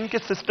एजुकेशन के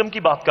सिस्टम की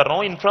बात कर रहा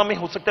हूं, इंफ्रा में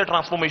हो सकता है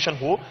ट्रांसफॉर्मेशन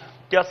हो,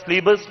 क्या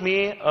सिलेबस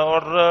में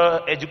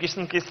और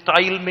एजुकेशन के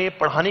स्टाइल में,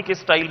 पढ़ाने के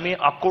स्टाइल में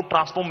आपको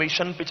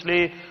ट्रांसफॉर्मेशन पिछले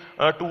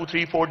 2,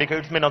 3, 4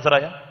 डिकेड्स में नजर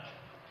आया?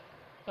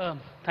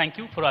 Thank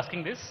you for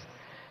asking this.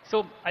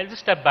 So I'll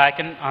just step back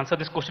and answer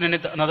this question in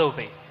another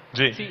way.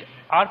 See,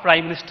 our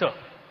Prime Minister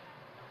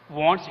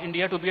wants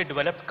India to be a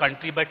developed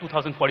country by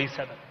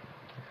 2047,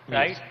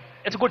 right? Yes.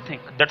 It's a good thing.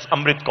 That's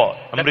Amrit Kaur.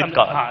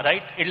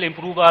 Right? It'll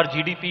improve our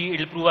GDP,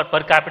 it'll improve our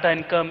per capita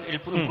income,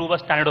 it'll improve our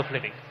standard of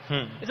living.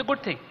 It's a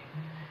good thing,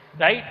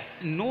 right?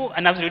 No,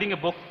 and I was reading a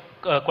book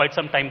quite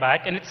some time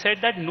back, and it said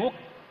that no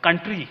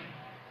country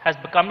has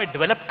become a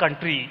developed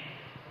country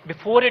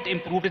before it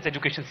improved its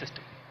education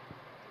system.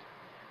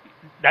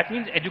 That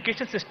means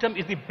education system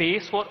is the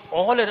base for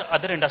all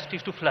other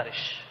industries to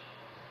flourish,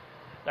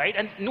 right?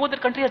 And no other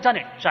country has done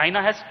it.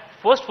 China has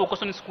first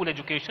focused on school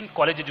education,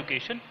 college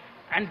education,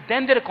 and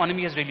then their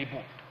economy has really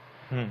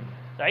boomed,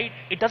 right?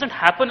 It doesn't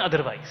happen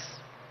otherwise.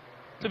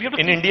 So we have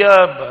to in India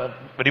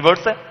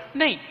reverse hai?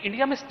 नहीं,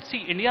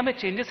 India में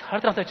changes हर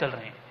तरह से चल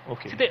रहे हैं.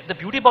 Okay. See, the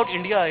beauty about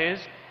India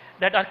is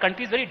that our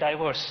country is very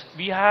diverse.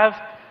 We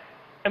have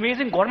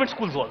amazing government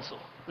schools also,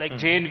 like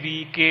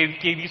JNV,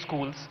 KV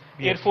schools,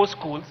 Air Force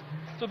schools.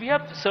 So we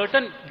have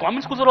certain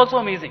government schools are also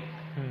amazing,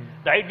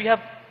 right? We have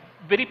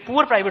very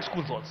poor private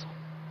schools also.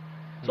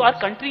 So our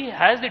country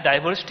has the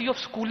diversity of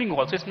schooling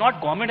also. It's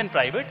not government and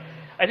private.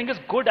 I think it's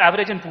good,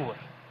 average and poor.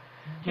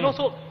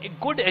 So a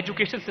good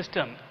education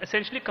system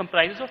essentially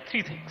comprises of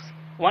 3 things.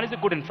 One is a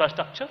good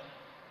infrastructure.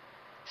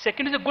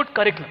 Second is a good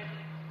curriculum.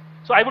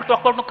 So I will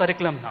talk about the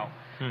curriculum now.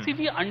 See,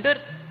 we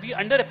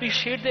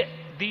underappreciate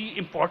the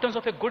importance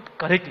of a good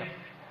curriculum.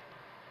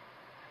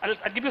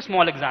 I'll give you a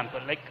small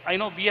example. Like, I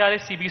know we are a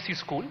CBSE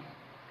school,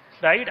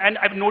 right? And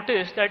I've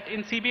noticed that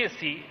in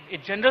CBSE, a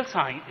general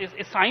science,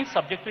 a science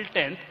subject till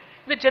 10th,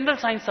 is a general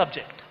science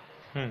subject.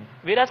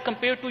 Whereas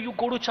compared to you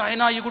go to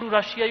China, you go to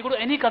Russia, you go to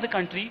any other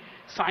country,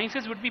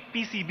 sciences would be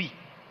PCB.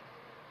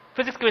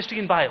 Physics, chemistry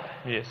and bio.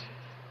 Yes.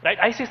 Right?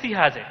 ICSE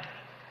has it.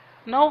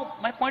 Now,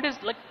 my point is,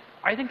 like,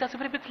 I think that's a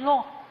very big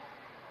flaw.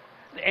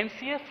 The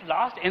NCF,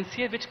 last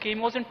NCF which came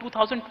was in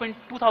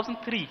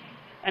 2003.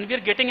 And we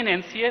are getting an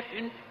NCF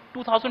in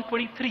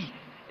 2023.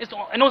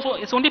 And also,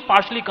 it's only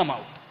partially come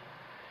out.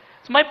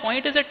 So my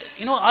point is that,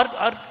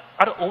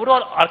 our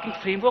overall arcing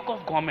framework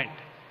of government,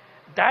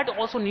 that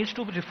also needs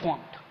to be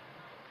reformed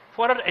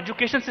for our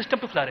education system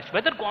to flourish.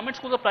 Whether government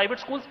schools or private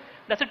schools,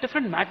 that's a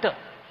different matter.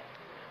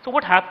 So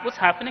what's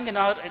happening in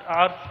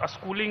our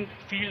schooling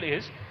field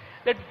is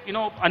that,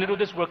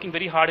 Anirudh is working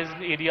very hard in this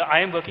area.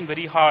 I am working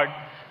very hard.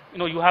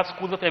 You have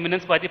schools of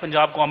eminence by the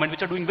Punjab government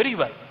which are doing very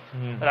well,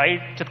 right?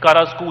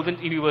 Chitkara schools and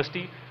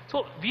university.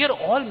 So we are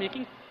all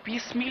making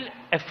piecemeal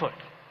effort,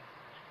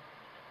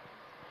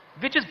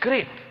 which is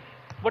great.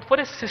 But for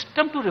a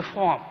system to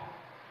reform,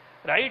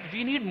 right,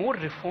 we need more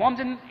reforms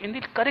in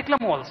the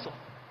curriculum also.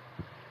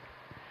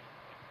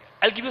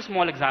 I'll give you a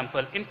small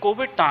example. In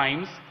COVID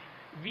times,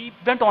 we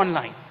went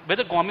online,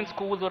 whether government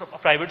schools or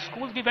private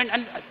schools, we went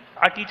and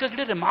our teachers did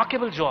a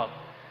remarkable job.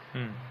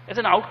 As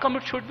an outcome,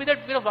 it should be that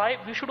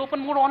we should open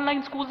more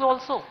online schools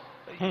also.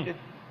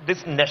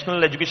 This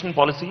national education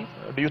policy,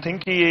 do you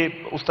think कि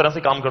ये उस तरह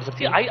से काम कर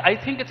सकती है? I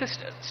think it's a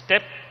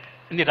step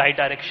in the right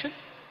direction,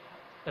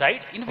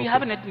 right? We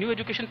have a new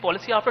education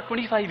policy after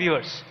 25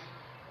 years,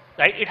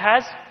 right? It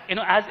has,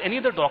 as any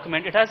other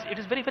document, it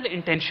is very well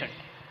intentioned.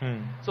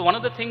 So one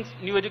of the things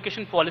new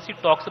education policy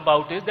talks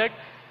about is that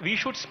we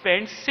should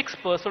spend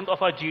 6%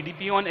 of our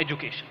GDP on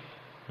education.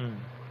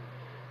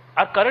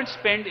 Our current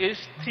spend is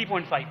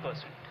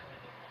 3.5%,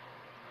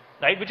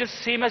 right? Which is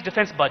same as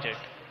defense budget.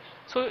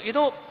 So,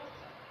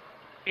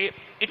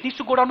 it needs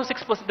to go down to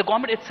 6%. The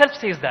government itself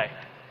says that.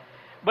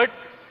 But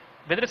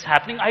whether it's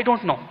happening, I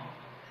don't know.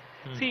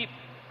 See,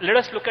 let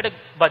us look at a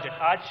budget.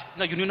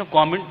 The Union of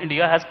Government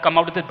India has come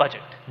out with a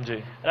budget.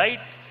 Right?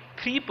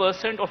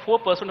 3% or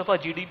 4% of our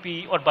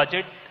GDP or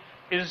budget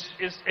is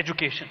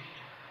education.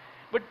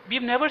 But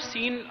we've never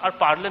seen our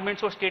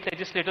parliaments or state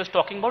legislators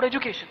talking about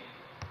education.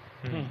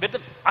 But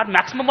our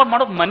maximum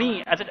amount of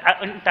money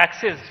in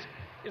taxes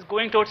is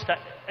going towards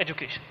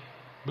education.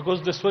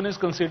 Because this one is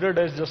considered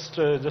as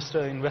just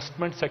an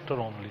investment sector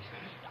only.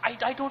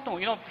 I don't know.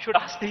 You should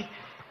ask the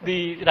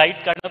right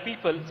kind of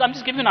people. So I'm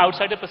just giving you an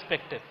outsider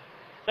perspective.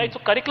 Right? So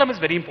curriculum is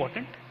very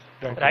important.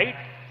 Right?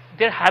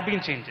 There have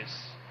been changes.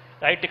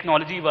 Right?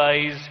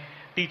 Technology-wise,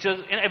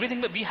 teachers, and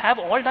everything. We have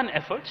all done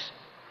efforts.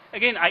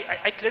 Again,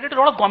 I credit a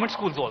lot of government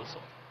schools also.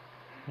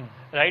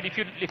 Right?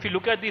 If you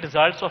look at the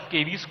results of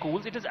KV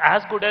schools, it is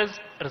as good as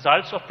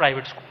results of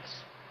private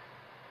schools.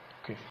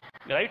 Okay.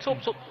 Right? So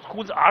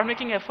schools are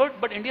making effort,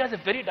 but India is a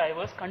very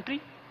diverse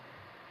country.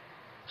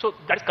 So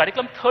that's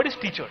curriculum. Third is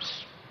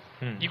teachers.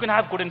 You can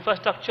have good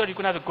infrastructure, you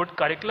can have a good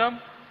curriculum,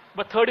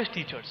 but third is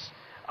teachers.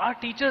 Our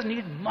teachers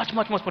need much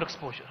more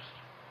exposure.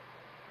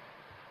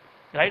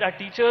 Right? Our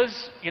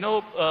teachers,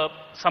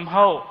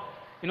 somehow,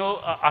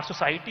 our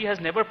society has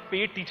never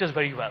paid teachers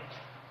very well.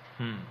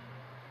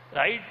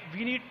 Right?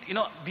 We need,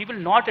 we will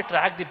not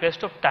attract the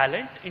best of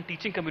talent in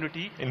teaching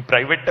community. In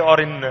private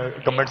or in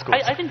government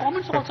schools? I think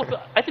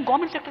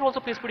government sector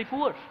also pays pretty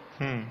poor.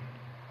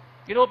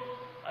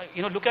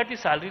 Look at the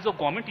salaries of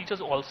government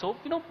teachers also.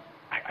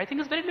 I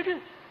think it's very little.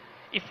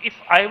 If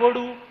I were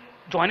to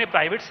join a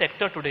private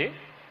sector today,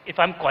 if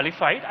I'm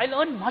qualified,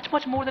 I'll earn much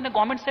more than a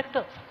government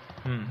sector.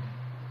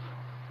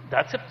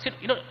 That's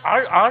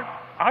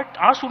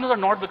our students are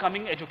not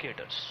becoming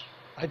educators.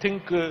 I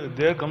think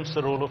there comes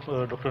the role of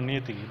Dr.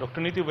 Niyati.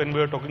 Dr. Niyati, when we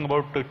are talking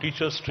about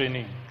teachers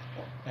training,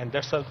 and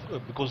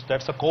because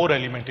that's a core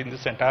element in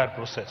this entire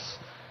process.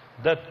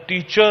 The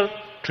teacher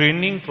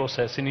training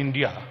process in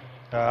India,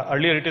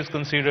 earlier it was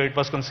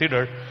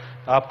considered,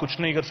 आप कुछ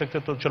नहीं कर सकते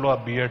तो चलो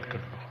आप B.Ed कर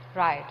लो.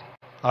 Right.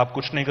 आप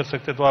कुछ नहीं कर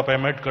सकते तो आप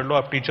M.Ed कर लो,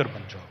 आप teacher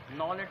बन जाओ.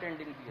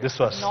 Non-attending B.Ed. This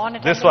was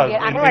in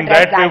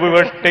that way we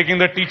were taking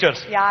the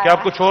teachers. Yeah, कि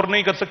आप कुछ और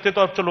नहीं कर सकते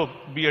तो आप चलो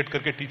B.Ed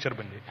करके teacher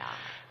बन जाइए.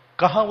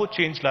 कहाँ वो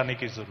चेंज लाने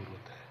की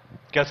जरूरत है?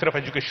 क्या सिर्फ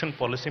एजुकेशन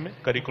पॉलिसी में,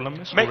 करिकुलम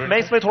में? मैं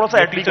इसमें थोड़ा सा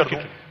एड कर दूं,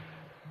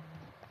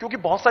 क्योंकि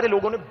बहुत सारे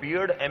लोगों ने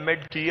B.Ed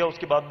M.Ed किया,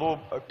 उसके बाद वो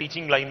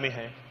टीचिंग लाइन में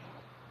हैं,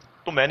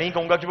 तो मैं नहीं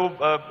कहूंगा कि वो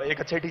एक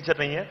अच्छे टीचर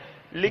नहीं है,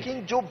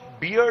 लेकिन जो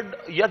B.Ed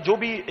या जो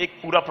भी एक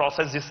पूरा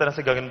प्रोसेस जिस तरह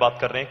से गगन बात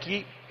कर रहे हैं,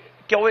 कि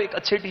क्या वो एक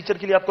अच्छे टीचर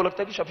के लिए आपको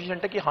लगता है कि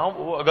सफिशिएंट है कि हाँ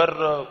वो अगर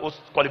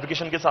उस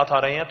क्वालिफिकेशन के साथ आ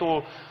रहे हैं तो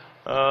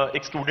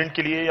एक स्टूडेंट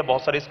के लिए या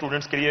बहुत सारे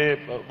स्टूडेंट्स के लिए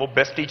वो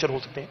बेस्ट टीचर हो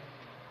सकते हैं?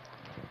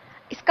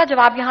 इसका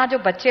जवाब यहाँ जो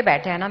बच्चे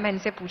बैठे हैं ना, मैं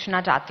इनसे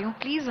पूछना चाहती हूँ,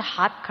 प्लीज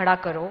हाथ खड़ा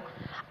करो,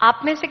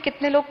 आप में से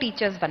कितने लोग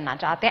टीचर्स बनना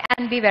चाहते हैं?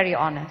 And be very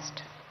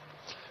honest.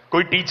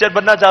 कोई टीचर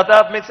बनना चाहता है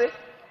आप में से?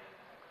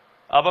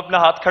 आप अपना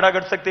हाथ खड़ा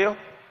कर सकते हो.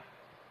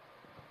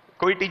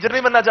 कोई टीचर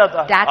नहीं बनना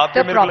चाहता?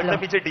 आपके मेरे को लगता है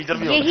पीछे टीचर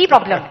भी यही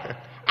प्रॉब्लम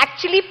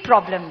एक्चुअली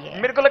प्रॉब्लम ये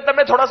मेरे को लगता है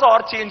मैं थोड़ा सा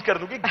और चेंज कर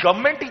दूं कि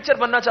गवर्नमेंट टीचर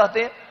बनना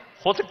चाहते हैं,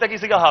 हो सकता है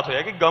किसी का हाथ हो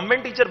जाए कि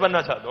गवर्नमेंट टीचर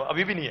बनना चाहते हो,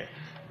 अभी भी नहीं है.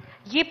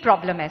 ये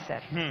प्रॉब्लम है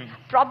सर.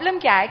 प्रॉब्लम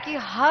क्या है कि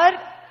हर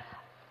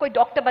कोई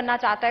डॉक्टर बनना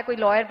चाहता है, कोई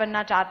लॉयर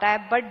बनना चाहता है,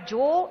 बट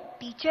जो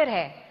टीचर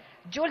है,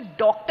 जो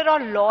डॉक्टर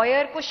और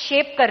लॉयर को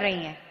शेप कर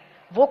रही हैं,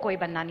 वो कोई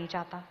बनना नहीं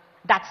चाहता.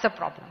 That's the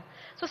problem.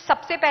 सो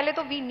सबसे पहले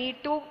तो we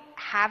need to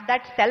have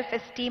that self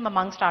esteem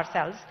amongst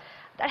ourselves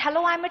that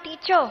hello I am a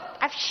teacher, I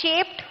have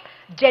shaped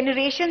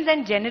generations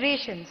and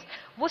generations.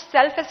 वो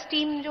सेल्फ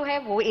एस्टीम जो है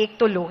वो एक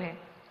तो लो है.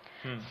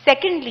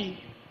 Secondly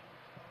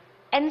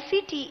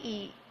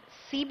NCTE,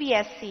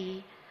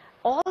 CBSE,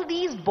 all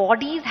these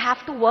bodies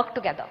have to work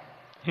together.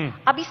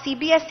 अभी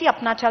CBSE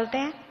अपना चलते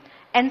हैं,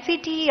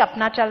 NCTE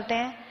अपना चलते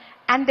हैं,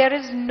 and there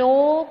is no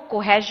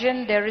cohesion,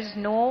 there is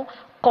no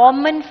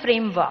common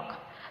framework.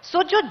 So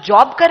जो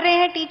जॉब कर रहे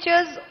हैं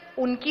टीचर्स,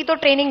 उनकी तो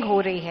ट्रेनिंग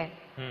हो रही है.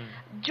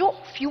 जो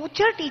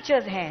फ्यूचर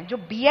टीचर्स हैं, जो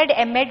B.Ed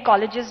M.Ed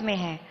कॉलेजेस में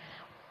हैं,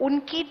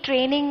 उनकी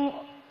ट्रेनिंग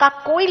का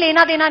कोई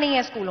लेना देना नहीं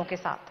है स्कूलों के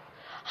साथ.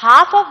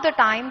 हाफ ऑफ द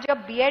टाइम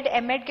जब B.Ed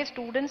M.Ed के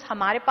स्टूडेंट्स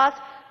हमारे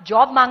पास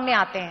जॉब मांगने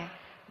आते हैं,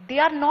 they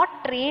are not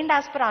trained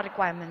as per hour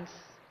requirements.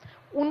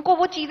 उनको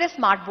वो चीजें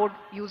स्मार्ट बोर्ड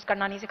यूज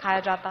करना नहीं सिखाया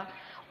जाता,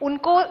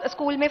 उनको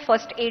स्कूल में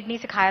फर्स्ट एड नहीं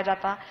सिखाया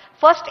जाता.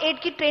 फर्स्ट एड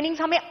की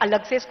ट्रेनिंग्स हमें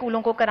अलग से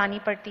स्कूलों को करानी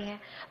पड़ती हैं,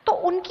 तो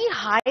उनकी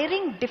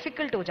हायरिंग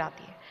डिफिकल्ट हो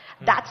जाती है.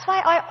 That's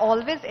why I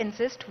always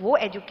insist वो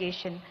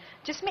एजुकेशन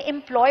जिसमें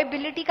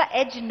एम्प्लॉयबिलिटी का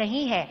एज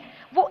नहीं है,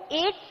 वो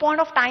एक पॉइंट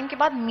ऑफ टाइम के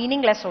बाद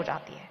मीनिंगलेस हो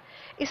जाती है।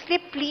 इसलिए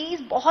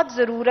प्लीज बहुत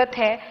जरूरत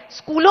है,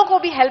 स्कूलों को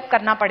भी हेल्प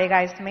करना पड़ेगा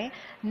इसमें,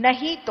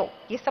 नहीं तो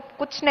ये सब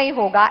कुछ नहीं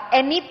होगा।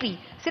 एनईपी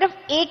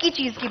सिर्फ एक ही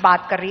चीज की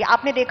बात कर रही है।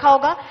 आपने देखा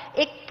होगा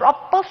एक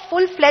proper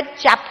full fledge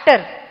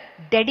chapter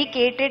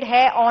dedicated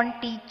है ऑन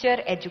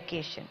टीचर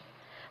एजुकेशन।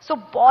 सो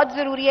बहुत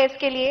जरूरी है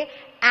इसके लिए।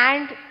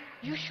 And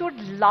you should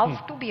love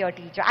to be a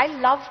teacher. I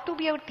love to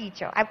be a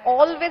teacher. I've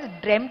always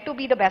dreamt to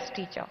be the best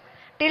teacher.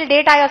 Till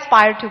date I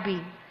aspire to be.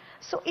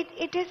 So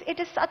it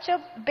is such a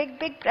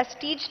big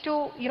prestige to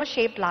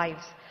shape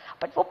lives.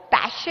 But वो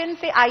passion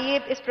से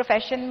आइए इस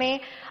profession में,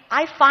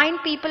 I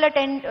find people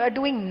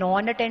doing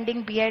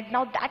non-attending B.Ed.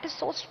 Now that is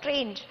so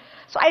strange.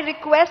 So I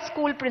request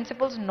school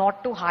principals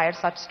not to hire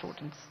such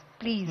students.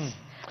 Please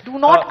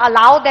do not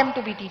allow them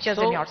to be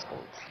teachers in your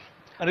schools.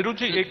 Anirudh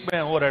जी, एक मैं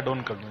और add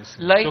on कर दूं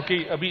इसमें, क्योंकि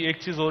अभी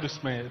एक चीज और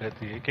इसमें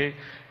रहती है कि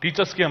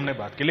टीचर्स की हमने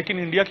बात की, लेकिन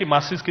इंडिया की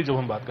मासेस की जब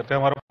हम बात करते हैं,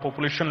 हमारा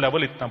पॉपुलेशन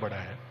लेवल इतना बड़ा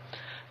है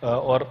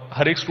और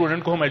हर एक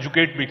स्टूडेंट को हम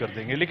एजुकेट भी कर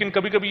देंगे, लेकिन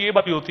कभी कभी ये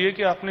बात भी होती है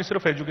कि आपने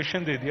सिर्फ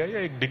एजुकेशन दे दिया या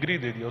एक डिग्री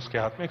दे दिया उसके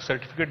हाथ में, एक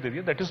सर्टिफिकेट दे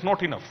दिया, दैट इज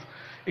नॉट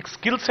इनफ। एक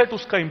स्किल सेट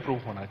उसका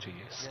इंप्रूव होना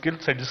चाहिए, स्किल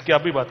सेट जिसकी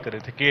आप भी बात कर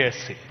रहे थे,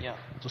 KS से।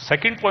 तो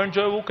सेकंड पॉइंट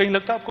जो है वो कहीं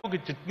लगता है आपको कि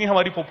जितनी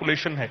हमारी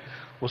पॉपुलेशन है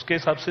उसके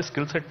हिसाब से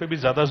स्किल सेट पे भी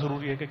ज्यादा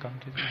जरूरी है कि काम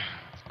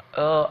कीजिए।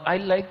 I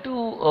like to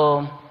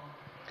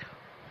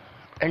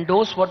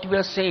endorse what you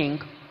are saying.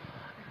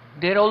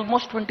 There are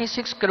almost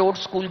 26 crore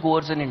school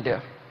goers in India.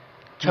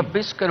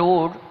 26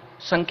 crore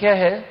संख्या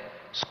है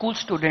स्कूल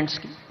स्टूडेंट्स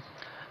की,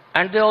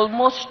 and there are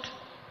almost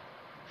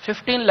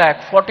 15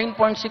 lakh,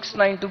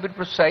 14.69 to be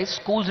precise,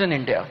 schools in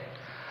India.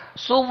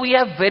 So we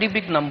have very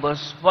big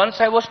numbers.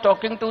 Once I was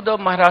talking to the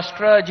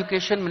Maharashtra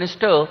education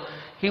minister,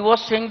 he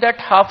was saying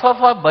that half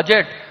of our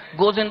budget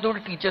goes into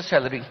the teacher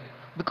salary.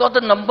 Because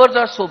the numbers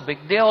are so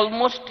big. There are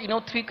almost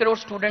 3 crore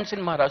students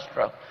in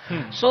Maharashtra.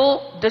 So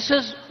this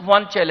is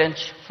one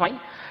challenge. Fine.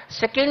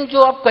 Second,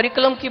 जो आप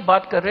curriculum की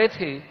बात कर रहे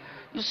थे,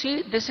 you see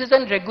this is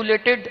an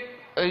regulated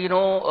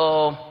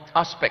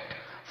aspect.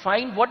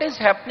 Fine. What is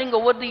happening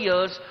over the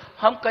years,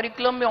 हम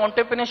curriculum में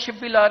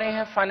entrepreneurship भी ला रहे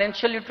हैं,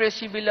 financial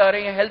literacy भी ला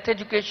रहे हैं, health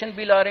education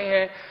भी ला रहे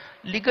हैं,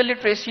 लीगल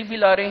लिटरेसी भी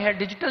ला रहे हैं,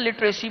 डिजिटल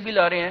लिटरेसी भी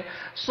ला रहे हैं.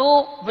 सो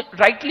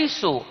rightly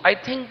so I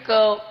think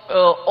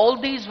all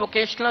these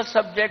vocational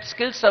subjects,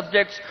 skill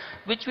subjects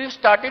which we've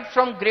started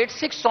from grade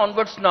 6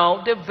 onwards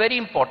now, they're very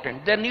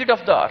important, they're need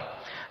of the hour.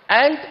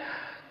 And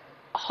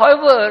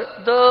however,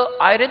 the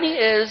irony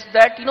is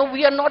that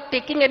we are not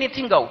taking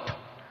anything out.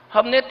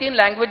 हमने 3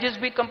 languages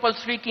भी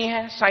compulsory की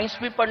हैं, science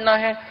भी पढ़ना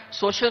है,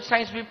 social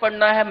science भी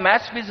पढ़ना है,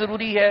 मैथ्स भी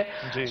जरूरी है.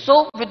 So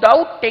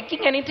without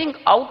taking anything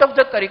out of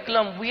the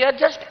curriculum, we are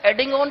just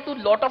adding on to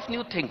lot of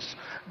new things.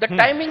 The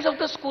timings of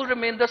the school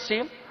remain the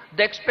same.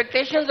 The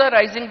expectations are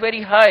rising very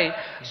high.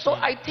 So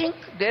I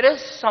think there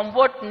is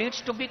somewhat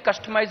needs to be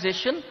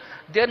customization.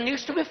 There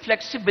needs to be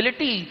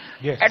flexibility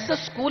at the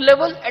school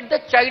level, at the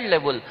child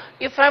level.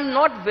 If I'm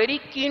not very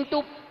keen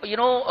to,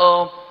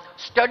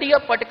 study a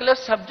particular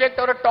subject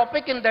or a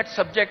topic in that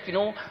subject,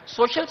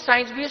 social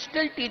science, we are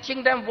still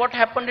teaching them what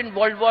happened in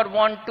World War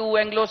I, II,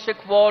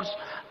 Anglo-Sikh wars.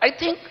 I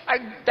think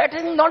that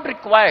is not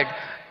required.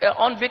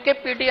 On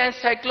Wikipedia,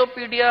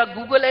 Encyclopedia,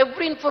 Google,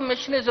 every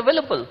information is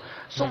available.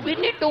 So we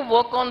need to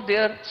work on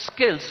their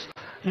skills,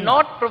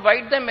 not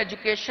provide them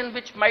education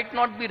which might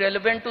not be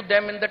relevant to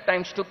them in the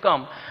times to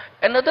come.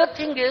 Another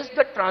thing is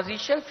the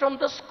transition from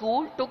the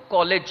school to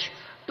college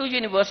to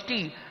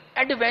university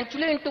and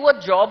eventually into a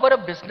job or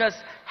a business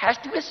has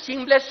to be a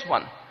seamless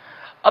one.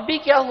 अभी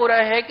क्या हो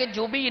रहा है कि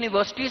जो भी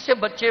university से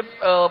बच्चे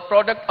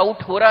प्रोडक्ट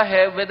आउट हो रहा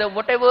है, whether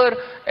whatever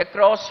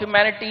across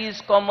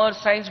humanities, commerce,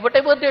 science,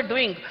 whatever they're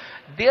doing,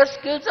 their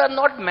skills are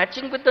not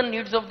matching with the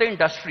needs of the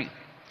industry.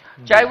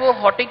 चाहे वो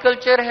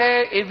horticulture है,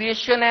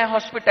 aviation है,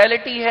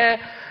 hospitality है.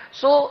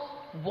 So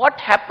what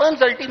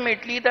happens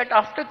ultimately that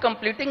after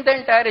completing the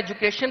entire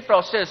education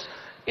process,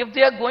 if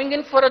they are going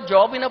in for a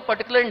job in a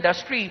particular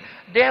industry,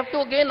 they have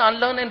to again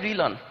unlearn and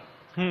relearn.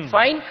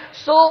 Fine.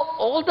 So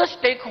all the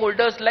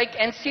stakeholders like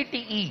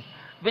NCTE,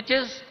 which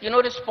is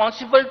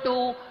responsible to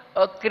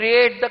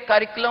create the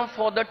curriculum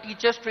for the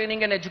teachers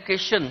training and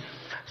education.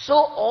 So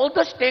all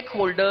the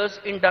stakeholders,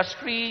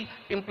 industry,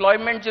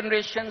 employment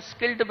generation,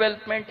 skill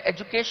development,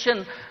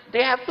 education,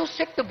 they have to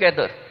sit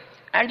together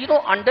and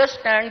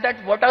understand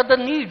that what are the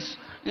needs,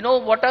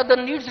 what are the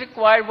needs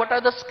required, what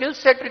are the skill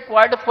set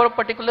required for a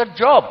particular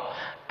job,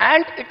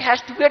 and it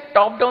has to be a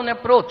top-down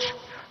approach.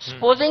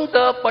 Supposing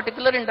the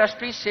particular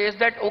industry says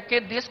that, okay,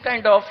 this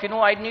kind of,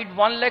 I need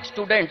 1 lakh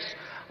students,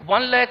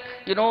 1 lakh,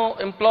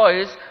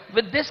 employees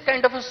with this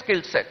kind of a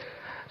skill set.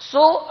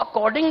 So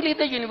accordingly,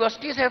 the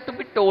universities have to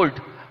be told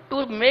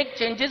to make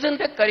changes in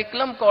the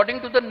curriculum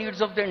according to the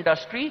needs of the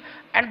industry,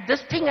 and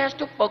this thing has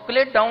to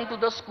percolate down to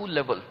the school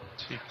level.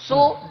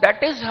 So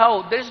that is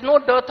how, there is no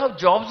dearth of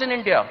jobs in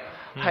India.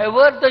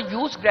 However, the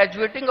youth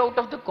graduating out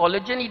of the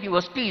college and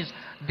universities,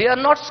 they are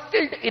not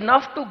skilled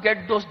enough to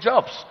get those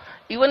jobs.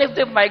 Even if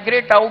they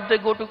migrate out, they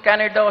go to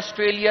Canada,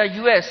 Australia,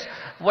 US,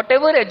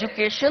 whatever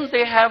education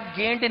they have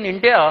gained in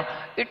India,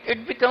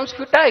 it becomes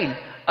futile.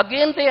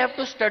 Again, they have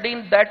to study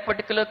in that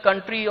particular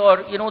country or,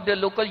 their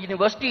local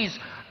universities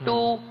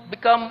to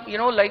become,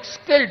 like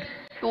skilled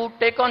to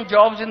take on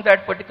jobs in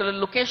that particular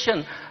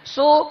location.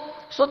 So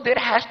there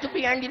has to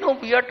be, and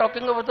we are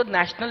talking about the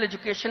national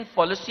education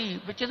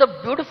policy, which is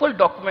a beautiful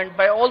document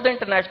by all the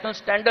international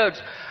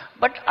standards.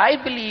 But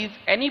I believe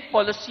any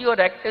policy or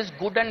act is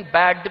good and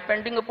bad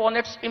depending upon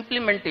its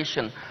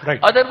implementation. Right.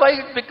 Otherwise,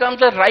 it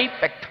becomes a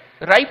ripe act,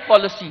 ripe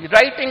policy,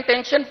 right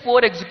intention,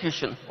 poor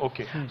execution.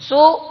 Okay.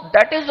 So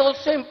that is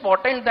also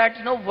important that,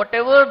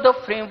 whatever the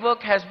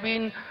framework has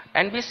been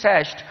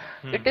envisaged,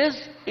 it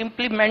is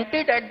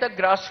implemented at the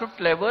grassroots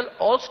level.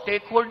 All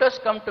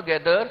stakeholders come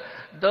together.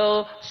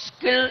 The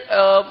skill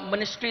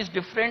ministry is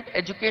different,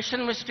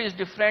 education ministry is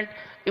different,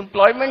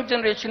 employment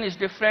generation is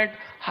different,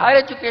 higher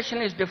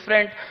education is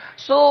different.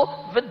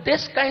 So with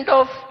this kind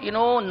of,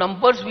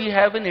 numbers we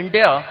have in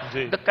India,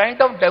 the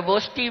kind of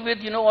diversity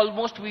with,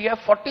 almost we have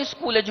 40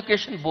 school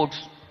education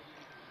boards.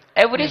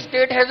 Every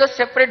state has a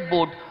separate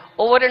board.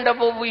 Over and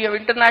above, we have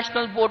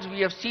international boards, we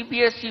have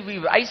CBSE, we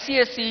have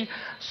ICSE.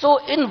 So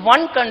in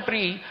one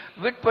country,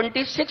 with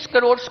 26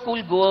 crore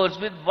school goers,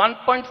 with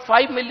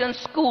 1.5 million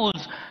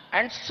schools,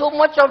 and so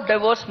much of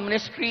diverse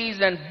ministries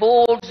and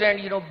boards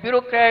and,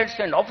 bureaucrats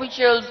and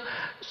officials,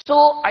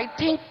 so I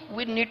think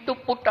we need to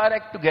put our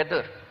act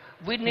together.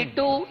 We need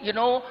to,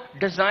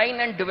 design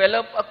and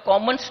develop a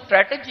common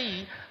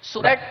strategy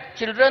so that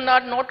children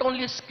are not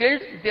only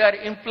skilled, they are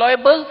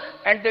employable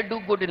and they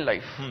do good in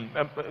life.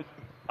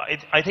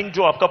 I think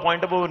जो आपका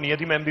point है वो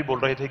नियति ma'am भी बोल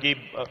रहे थे कि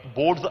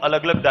बोर्ड्स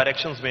अलग अलग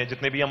डायरेक्शंस में हैं,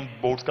 जितने भी हम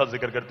बोर्ड्स का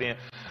जिक्र करते हैं.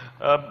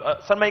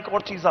 सर मैं एक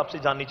और चीज आपसे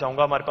जाननी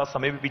चाहूंगा, हमारे पास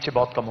समय भी पीछे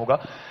बहुत कम होगा.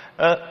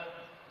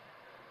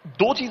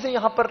 दो चीजें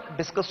यहां पर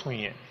डिस्कस हुई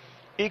हैं.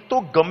 एक तो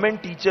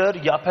गवर्नमेंट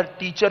टीचर या फिर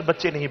टीचर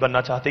बच्चे नहीं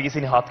बनना चाहते,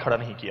 किसी ने हाथ खड़ा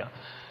नहीं किया.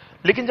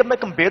 लेकिन जब मैं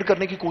कंपेयर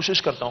करने की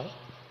कोशिश करता हूं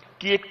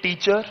कि एक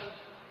टीचर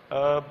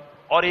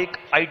और एक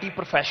आईटी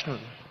प्रोफेशनल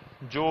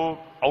जो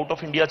आउट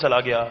ऑफ इंडिया चला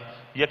गया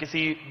या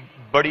किसी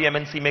बड़ी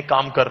एमएनसी में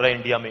काम कर रहा है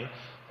इंडिया में,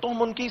 तो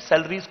हम उनकी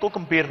सैलरीज को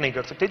कंपेयर नहीं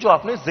कर सकते. जो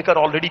आपने जिक्र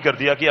ऑलरेडी कर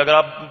दिया कि अगर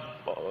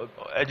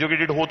आप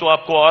एजुकेटेड हो तो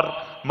आपको और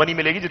मनी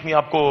मिलेगी जितनी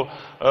आपको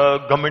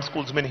गवर्नमेंट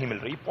स्कूल्स में नहीं मिल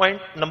रही.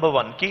 पॉइंट नंबर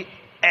 1 कि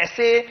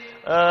ऐसे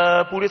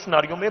पूरे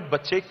सिनारियों में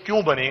बच्चे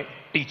क्यों बने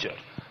टीचर,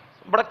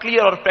 बड़ा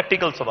क्लियर और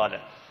प्रैक्टिकल सवाल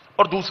है.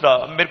 और दूसरा,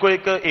 मेरे को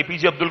एक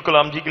एपीजे अब्दुल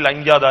कलाम जी की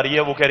लाइन याद आ रही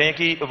है. वो कह रहे हैं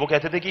कि वो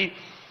कहते थे कि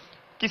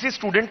किसी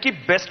स्टूडेंट की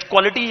बेस्ट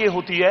क्वालिटी ये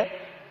होती है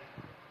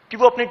कि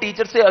वो अपने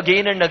टीचर से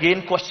अगेन एंड अगेन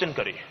क्वेश्चन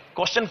करे,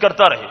 क्वेश्चन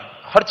करता रहे,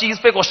 हर चीज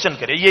पे क्वेश्चन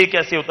करे. ये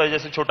कैसे होता है,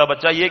 जैसे छोटा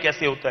बच्चा ये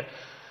कैसे होता है.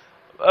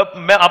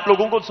 मैं आप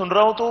लोगों को सुन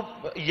रहा हूं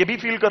तो ये भी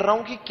फील कर रहा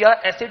हूं कि क्या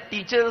ऐसे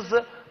टीचर्स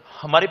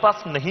हमारे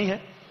पास नहीं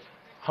है,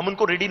 हम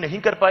उनको रेडी नहीं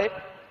कर पाए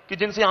कि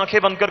जिनसे आंखें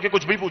बंद करके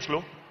कुछ भी पूछ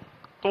लो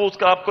तो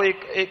उसका आपको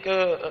एक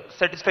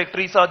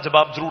सेटिस्फैक्टरी सा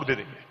जवाब जरूर दे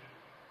देंगे.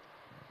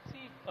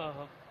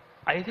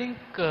 I think,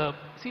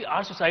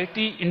 our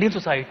society, Indian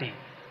society,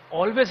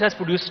 always has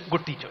produced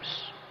good teachers.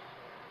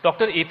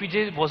 Dr.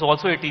 APJ was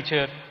also a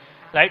teacher,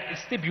 right?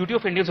 It's the beauty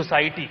of Indian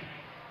society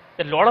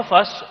that a lot of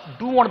us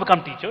do want to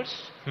become teachers,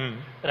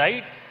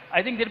 right?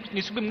 I think there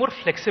needs to be more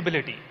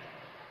flexibility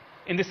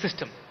in this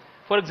system.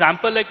 For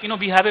example, like,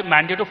 we have a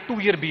mandate of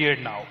 2-year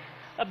B.Ed now.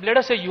 Let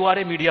us say you are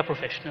a media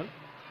professional,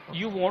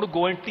 you want to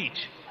go and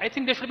teach. I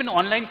think there should be an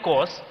online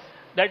course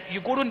that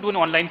you go and do an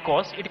online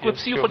course, it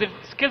equips you for the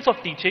skills of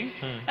teaching,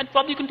 and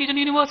probably you can teach in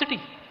university.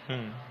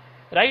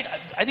 Right?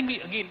 I think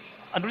again,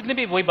 Anirudh ne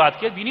bhi wahi baat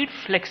kiya, we need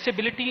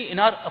flexibility in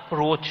our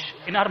approach,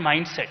 in our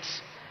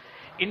mindsets.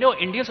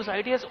 Indian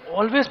society has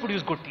always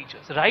produced good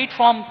teachers, right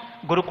from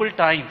Gurukul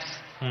times.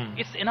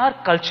 It's in our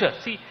culture.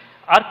 See,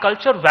 our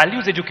culture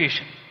values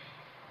education.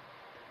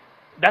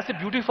 That's the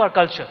beauty of our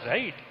culture,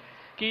 right?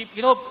 Ki,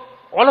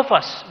 all of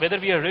us, whether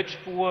we are rich,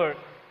 poor,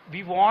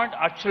 we want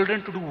our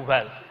children to do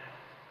well.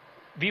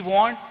 We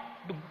want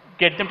to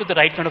get them to the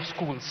right kind of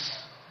schools.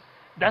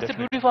 That's the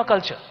beauty of our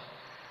culture,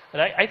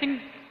 right? I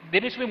think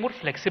there needs to be more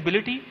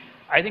flexibility.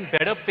 I think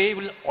better pay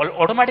will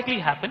automatically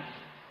happen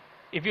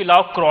if you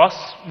allow cross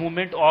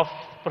movement of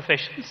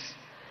professions.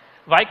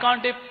 Why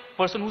can't a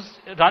person who's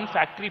run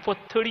factory for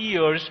 30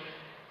 years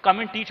come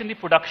and teach in the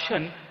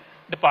production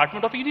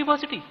department of a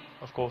university?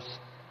 Of course.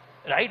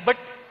 Right? But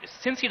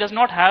since he does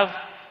not have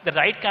the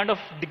right kind of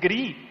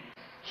degree,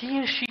 he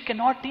or she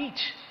cannot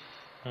teach.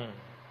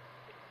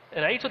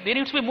 Right? So there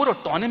needs to be more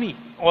autonomy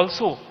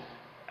also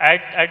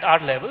at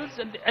our levels,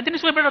 and there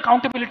needs to be better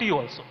accountability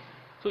also.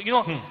 So,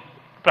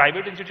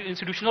 private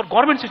institutions or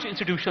government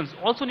institutions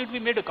also need to be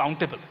made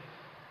accountable.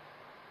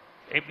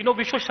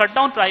 We should shut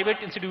down private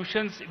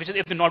institutions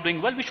if they're not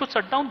doing well. We should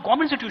shut down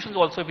government institutions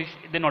also if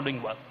they're not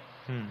doing well.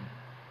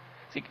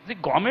 See, the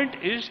government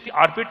is the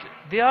arbiter.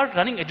 They are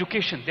running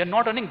education. They are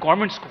not running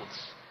government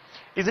schools.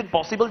 Is it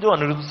possible, जो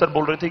Anirudh sir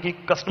बोल रहे थे कि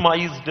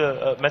customised,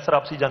 मैं sir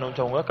आपसे जानना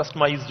चाहूंगा,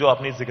 customised जो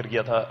आपने जिक्र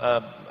किया था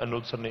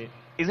अनिरुद्ध सर ने,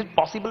 is it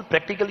possible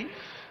practically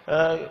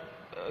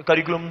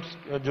curriculums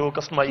जो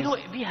customized? You know,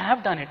 we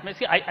have done it.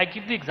 See, I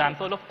give the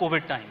example of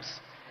COVID times.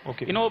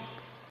 Okay. You know,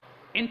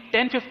 in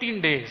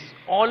 10-15 days,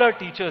 all our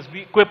teachers,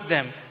 we equipped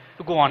them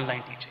to go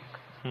online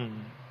teaching.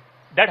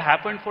 That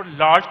happened for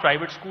large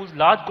private schools,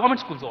 large government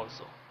schools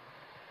also.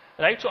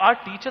 Right? So our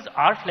teachers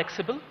are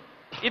flexible.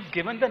 If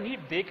given the need,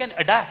 they can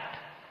adapt.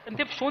 And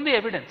they've shown the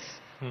evidence.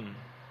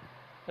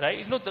 Right?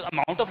 You know, the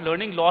amount of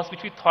learning loss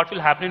which we thought will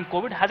happen in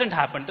COVID hasn't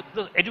happened.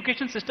 The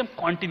education system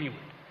continued.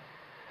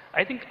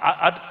 I think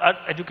our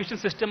education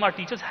system, our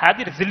teachers have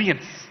the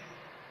resilience.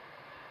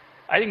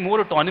 I think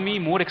more autonomy,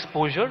 more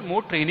exposure,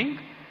 more training.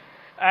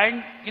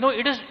 And, you know,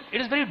 it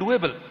is very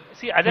doable.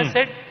 See, as I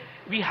said,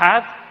 we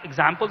have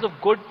examples of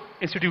good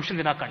institutions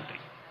in our country.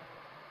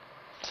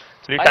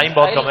 I'll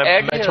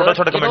add here,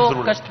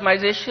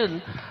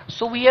 customization.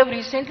 So we have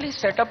recently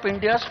set up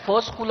India's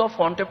first school of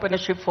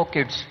entrepreneurship for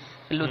kids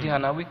in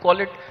Ludhiana. We call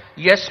it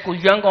Yes School,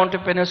 Young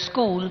Entrepreneur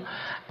School.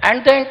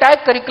 And the entire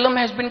curriculum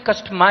has been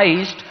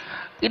customized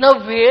in a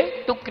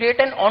way to create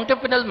an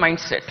entrepreneurial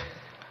mindset.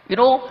 You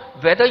know,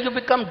 whether you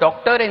become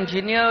doctor,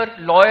 engineer,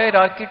 lawyer,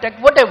 architect,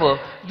 whatever,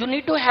 you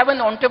need to have an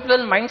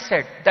entrepreneurial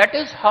mindset. That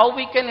is how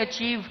we can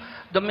achieve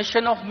the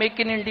mission of Make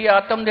in India,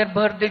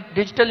 Atmanirbhar,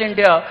 Digital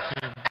India.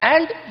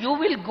 And you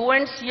will go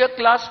and see a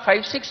class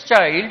 5-6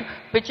 child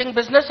pitching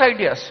business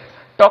ideas.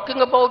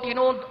 Talking about, you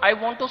know, I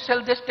want to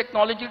sell this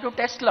technology to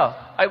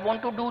Tesla. I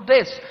want to do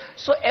this.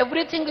 So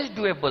everything is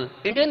doable.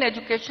 Indian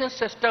education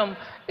system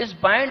is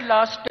by and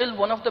large still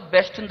one of the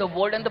best in the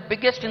world and the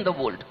biggest in the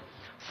world.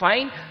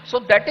 Fine. So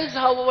that is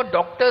how our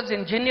doctors,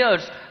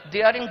 engineers,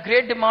 they are in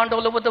great demand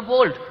all over the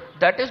world.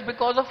 That is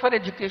because of our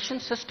education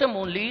system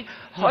only.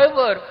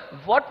 However,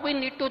 what we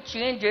need to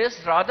change is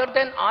rather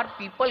than our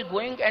people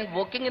going and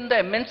working in the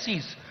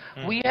MNCs,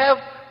 we have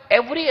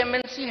every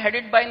MNC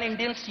headed by an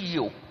Indian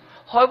CEO.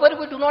 However,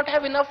 we do not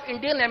have enough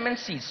Indian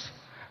MNCs.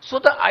 So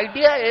the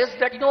idea is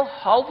that, you know,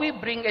 how we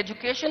bring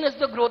education as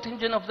the growth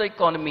engine of the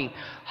economy,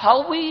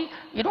 how we,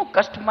 you know,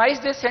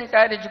 customize this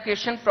entire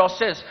education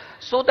process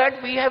so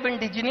that we have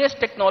indigenous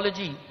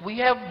technology, we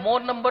have more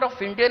number of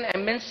Indian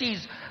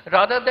MNCs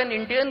rather than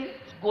Indian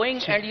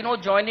going and, you know,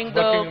 joining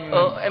the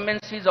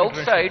MNCs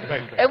outside.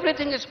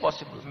 Everything is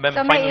possible.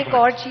 So मैं एक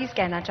और चीज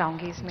कहना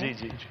चाहूंगी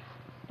इसमें.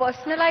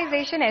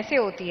 Personalisation ऐसे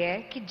होती है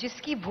कि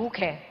जिसकी भूख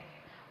है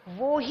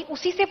वो ही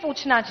उसी से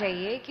पूछना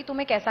चाहिए कि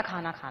तुम्हें कैसा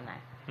खाना खाना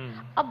है.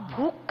 अब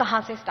भूख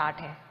कहां से स्टार्ट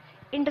है?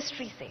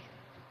 इंडस्ट्री से.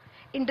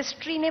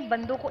 इंडस्ट्री ने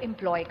बंदों को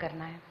एम्प्लॉय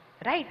करना है,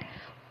 राइट?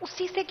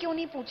 उसी से क्यों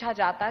नहीं पूछा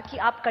जाता कि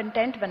आप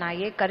कंटेंट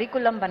बनाइए,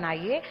 करिकुलम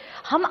बनाइए.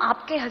 हम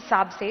आपके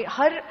हिसाब से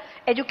हर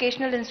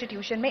एजुकेशनल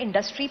इंस्टीट्यूशन में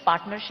इंडस्ट्री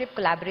पार्टनरशिप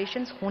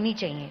कोलैबोरेशंस होनी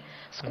चाहिए.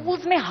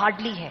 स्कूल्स में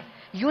हार्डली है,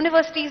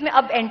 यूनिवर्सिटीज में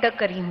अब एंटर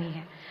करी हुई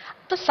है.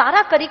 तो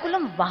सारा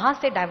करिकुलम वहां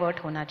से डाइवर्ट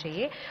होना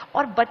चाहिए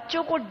और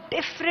बच्चों को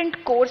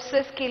डिफरेंट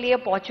कोर्सेज के लिए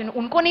अपॉर्चुनिटी,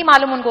 उनको नहीं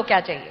मालूम उनको क्या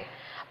चाहिए,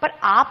 पर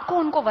आपको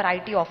उनको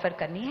वैरायटी ऑफर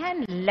करनी है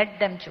एंड लेट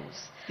देम चूज.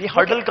 ये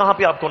हर्डल कहां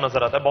पे आपको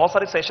नजर आता है? बहुत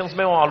सारे सेशंस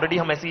में ऑलरेडी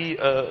हम ऐसी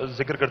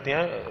जिक्र करते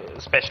हैं,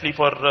 स्पेशली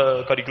फॉर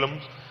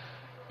करिकुलम्स.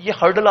 ये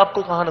हर्डल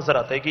आपको कहां नजर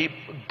आता है कि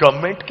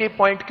गवर्नमेंट के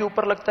पॉइंट के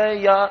ऊपर लगता है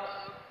या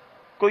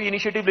कोई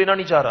इनिशिएटिव लेना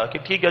नहीं चाह रहा कि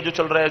ठीक है जो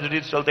चल रहा है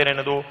चलते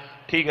रहने दो,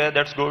 ठीक है,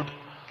 दैट्स गुड?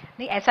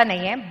 नहीं, ऐसा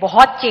नहीं है.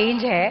 बहुत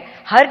चेंज है,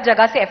 हर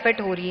जगह से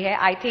एफर्ट हो रही है.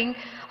 आई थिंक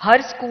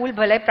हर स्कूल,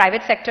 भले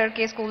प्राइवेट सेक्टर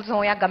के स्कूल्स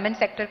हो या गवर्नमेंट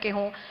सेक्टर के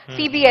हों,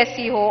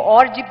 सीबीएसई हो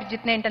और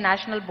जितने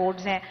इंटरनेशनल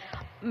बोर्ड्स हैं,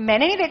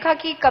 मैंने नहीं देखा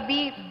कि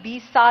कभी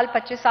 20 साल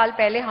 25 साल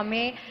पहले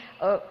हमें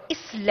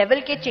इस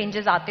लेवल के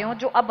चेंजेस आते हों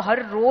जो अब हर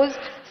रोज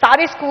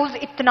सारे स्कूल्स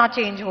इतना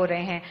चेंज हो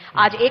रहे हैं.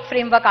 आज एक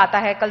फ्रेमवर्क आता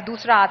है, कल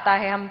दूसरा आता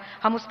है,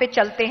 हम उस पर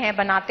चलते हैं,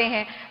 बनाते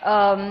हैं,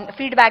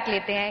 फीडबैक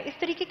लेते हैं. इस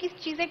तरीके की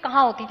चीजें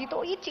कहाँ होती थी?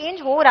 तो ये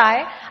चेंज हो रहा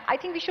है. I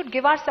think we should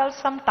give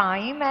ourselves some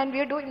time and we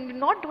are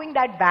not doing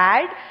that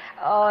bad.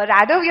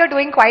 Rather, we are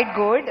doing quite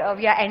good.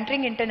 We are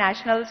entering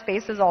international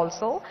spaces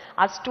also.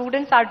 Our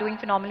students are doing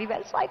phenomenally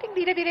well. So I think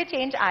धीरे-धीरे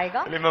change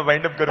आएगा. मैं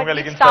wind up करूंगा,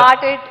 लेकिन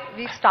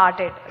we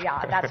started.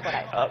 Yeah, that's what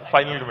I think.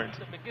 Final comments.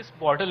 The biggest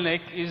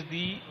bottleneck is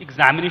the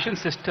examination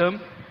system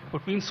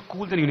between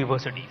schools and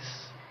universities.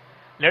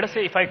 Let us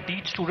say if I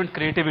teach student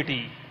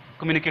creativity,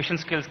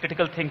 communication skills,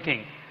 critical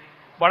thinking,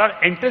 but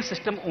our entrance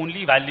system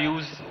only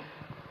values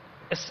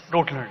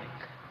rote learning.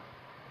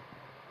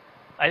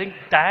 I think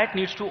that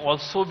needs to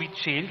also be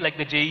changed, like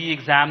the JEE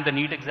exam, the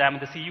NEET exam,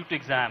 the CUT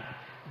exam.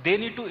 They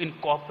need to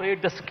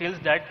incorporate the skills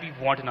that we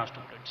want in our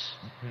students.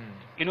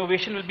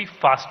 Innovation will be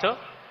faster,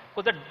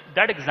 because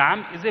that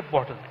exam is a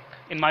bottleneck,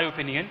 in my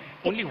opinion.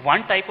 Only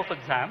one type of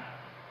exam,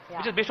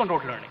 which is based on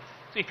rote learning.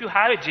 So if you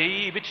have a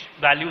JEE which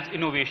values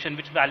innovation,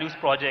 which values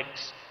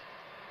projects,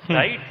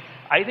 right?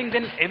 I think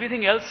then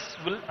everything else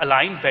will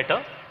align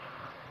better.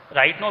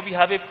 Right now we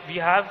have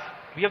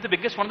the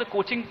biggest one of the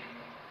coaching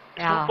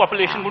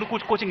population going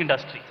to coaching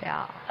industry.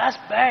 That's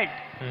bad.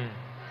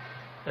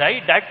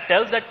 Right? That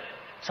tells that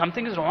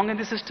something is wrong in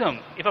the system.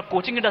 If a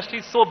coaching industry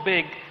is so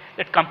big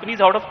that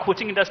companies out of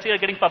coaching industry are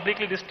getting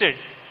publicly listed,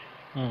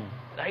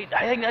 right?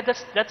 I think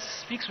that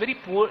speaks very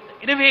poor,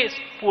 in a way, it's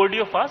poorly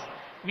of us.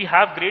 We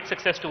have great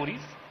success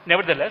stories.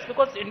 nevertheless,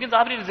 because Indians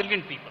are very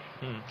resilient people.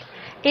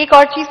 एक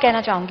और चीज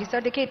कहना चाहूंगी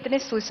sir, देखिए इतने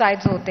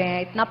suicides होते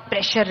हैं, इतना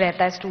प्रेशर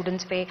रहता है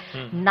स्टूडेंट्स पे,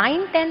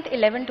 9th 10th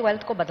 11th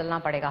 12th को बदलना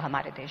पड़ेगा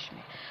हमारे देश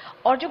में।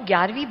 और जो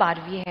 11वीं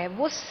 12वीं है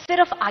वो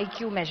सिर्फ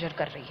IQ मेजर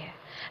कर रही है।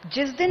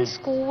 जिस दिन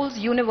स्कूल्स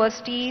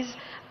यूनिवर्सिटीज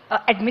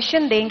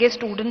एडमिशन देंगे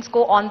स्टूडेंट्स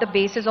को on the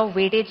basis of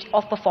weightage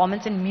of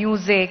performance in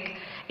music,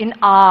 in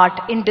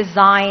art, in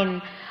design,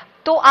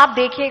 तो आप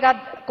देखिएगा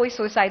कोई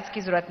सुसाइड्स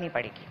की जरूरत नहीं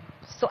पड़ेगी।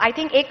 सो आई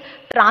थिंक एक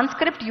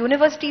ट्रांसक्रिप्ट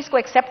यूनिवर्सिटीज को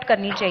एक्सेप्ट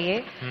करनी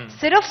चाहिए।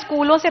 सिर्फ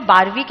स्कूलों से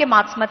 12वीं के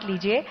मार्क्स मत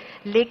लीजिए,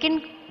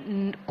 लेकिन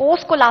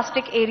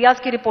कोस्कोलास्टिक एरियाज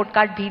की रिपोर्ट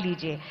कार्ड भी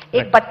लीजिए।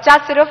 एक बच्चा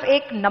सिर्फ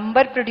एक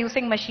नंबर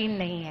प्रोड्यूसिंग मशीन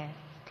नहीं है।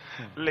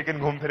 लेकिन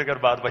घूम फिर कर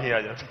बात वहीं आ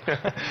जाती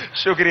है।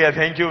 शुक्रिया,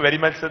 thank you very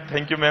much sir,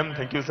 thank you ma'am,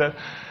 thank you sir.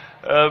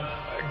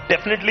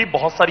 Definitely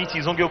बहुत सारी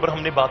चीजों के ऊपर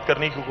हमने बात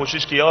करने की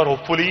कोशिश किया और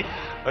होपफुली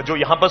जो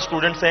यहाँ पर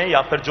स्टूडेंट्स हैं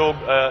या फिर जो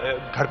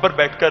घर पर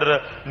बैठकर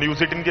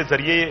न्यूज़ 18 के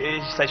जरिए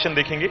सेशन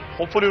देखेंगे,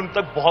 होपफुली उन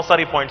तक बहुत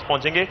सारे पॉइंट्स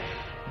पहुंचेंगे।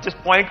 जिस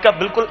पॉइंट का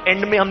बिल्कुल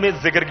एंड में हमने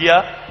जिक्र किया,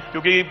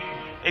 क्योंकि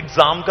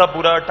एग्जाम का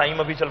पूरा टाइम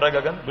अभी चल रहा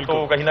है गगन,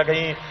 तो कहीं ना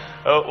कहीं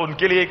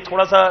उनके लिए एक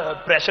थोड़ा सा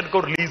प्रेशर को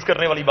रिलीज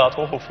करने वाली बात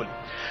हो होपफुली।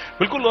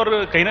 बिल्कुल, और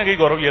कहीं ना कहीं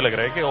गौरव ये लग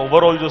रहा है कि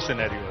ओवरऑल जो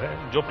सिनेरियो है,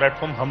 जो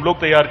प्लेटफॉर्म हम लोग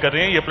तैयार कर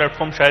रहे हैं, ये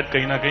प्लेटफॉर्म शायद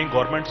कहीं ना कहीं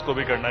गवर्नमेंट्स को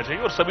भी करना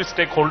चाहिए और सभी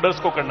स्टेक होल्डर्स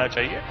को करना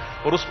चाहिए,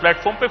 और उस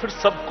प्लेटफॉर्म पे फिर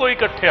सबको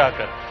इकट्ठे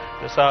आकर,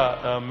 जैसा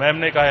मैम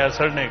ने कहा या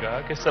सर ने कहा,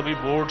 कि सभी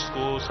बोर्ड्स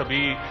को,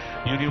 सभी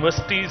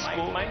यूनिवर्सिटीज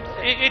को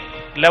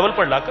एक लेवल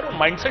पर लाकर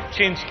माइंडसेट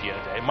चेंज किया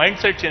जाए,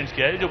 माइंडसेट चेंज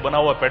किया जाए। जो बना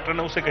हुआ पैटर्न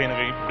है उसे कहीं ना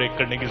कहीं ब्रेक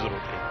करने की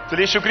जरूरत है।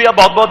 चलिए शुक्रिया,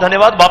 बहुत बहुत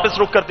धन्यवाद। वापस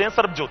रुख करते हैं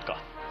सरबजोत का।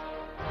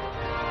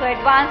 So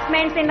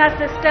advancements in our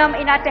system,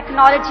 in our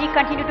technology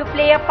continue to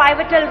play a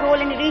pivotal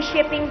role in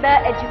reshaping the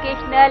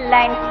educational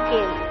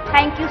landscape.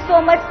 Thank you so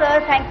much, sir.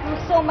 Thank you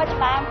so much,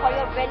 ma'am, for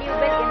your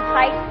valuable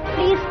insight.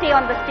 Please stay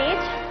on the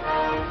stage.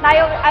 Now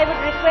I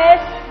would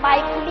request my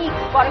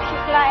colleagues Gaurav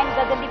Shukla and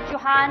Gagandeep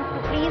Chauhan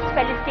to please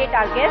felicitate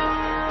our guests.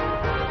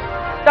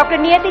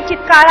 Dr. Niyati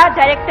Chitkara,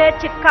 Director,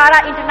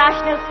 Chitkara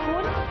International School.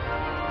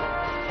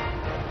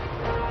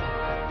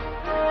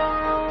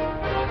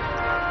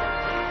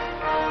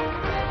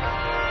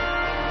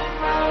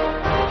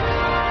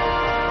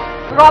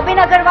 Robin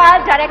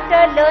Aggarwal,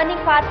 Director, Learning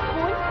Path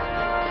School.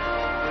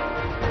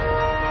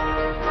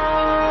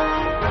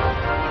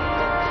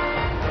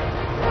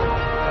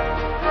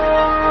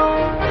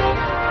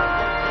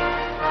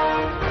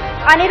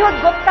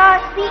 Anirudh Gupta,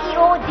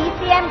 CEO,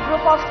 DCM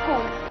Group of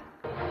Schools.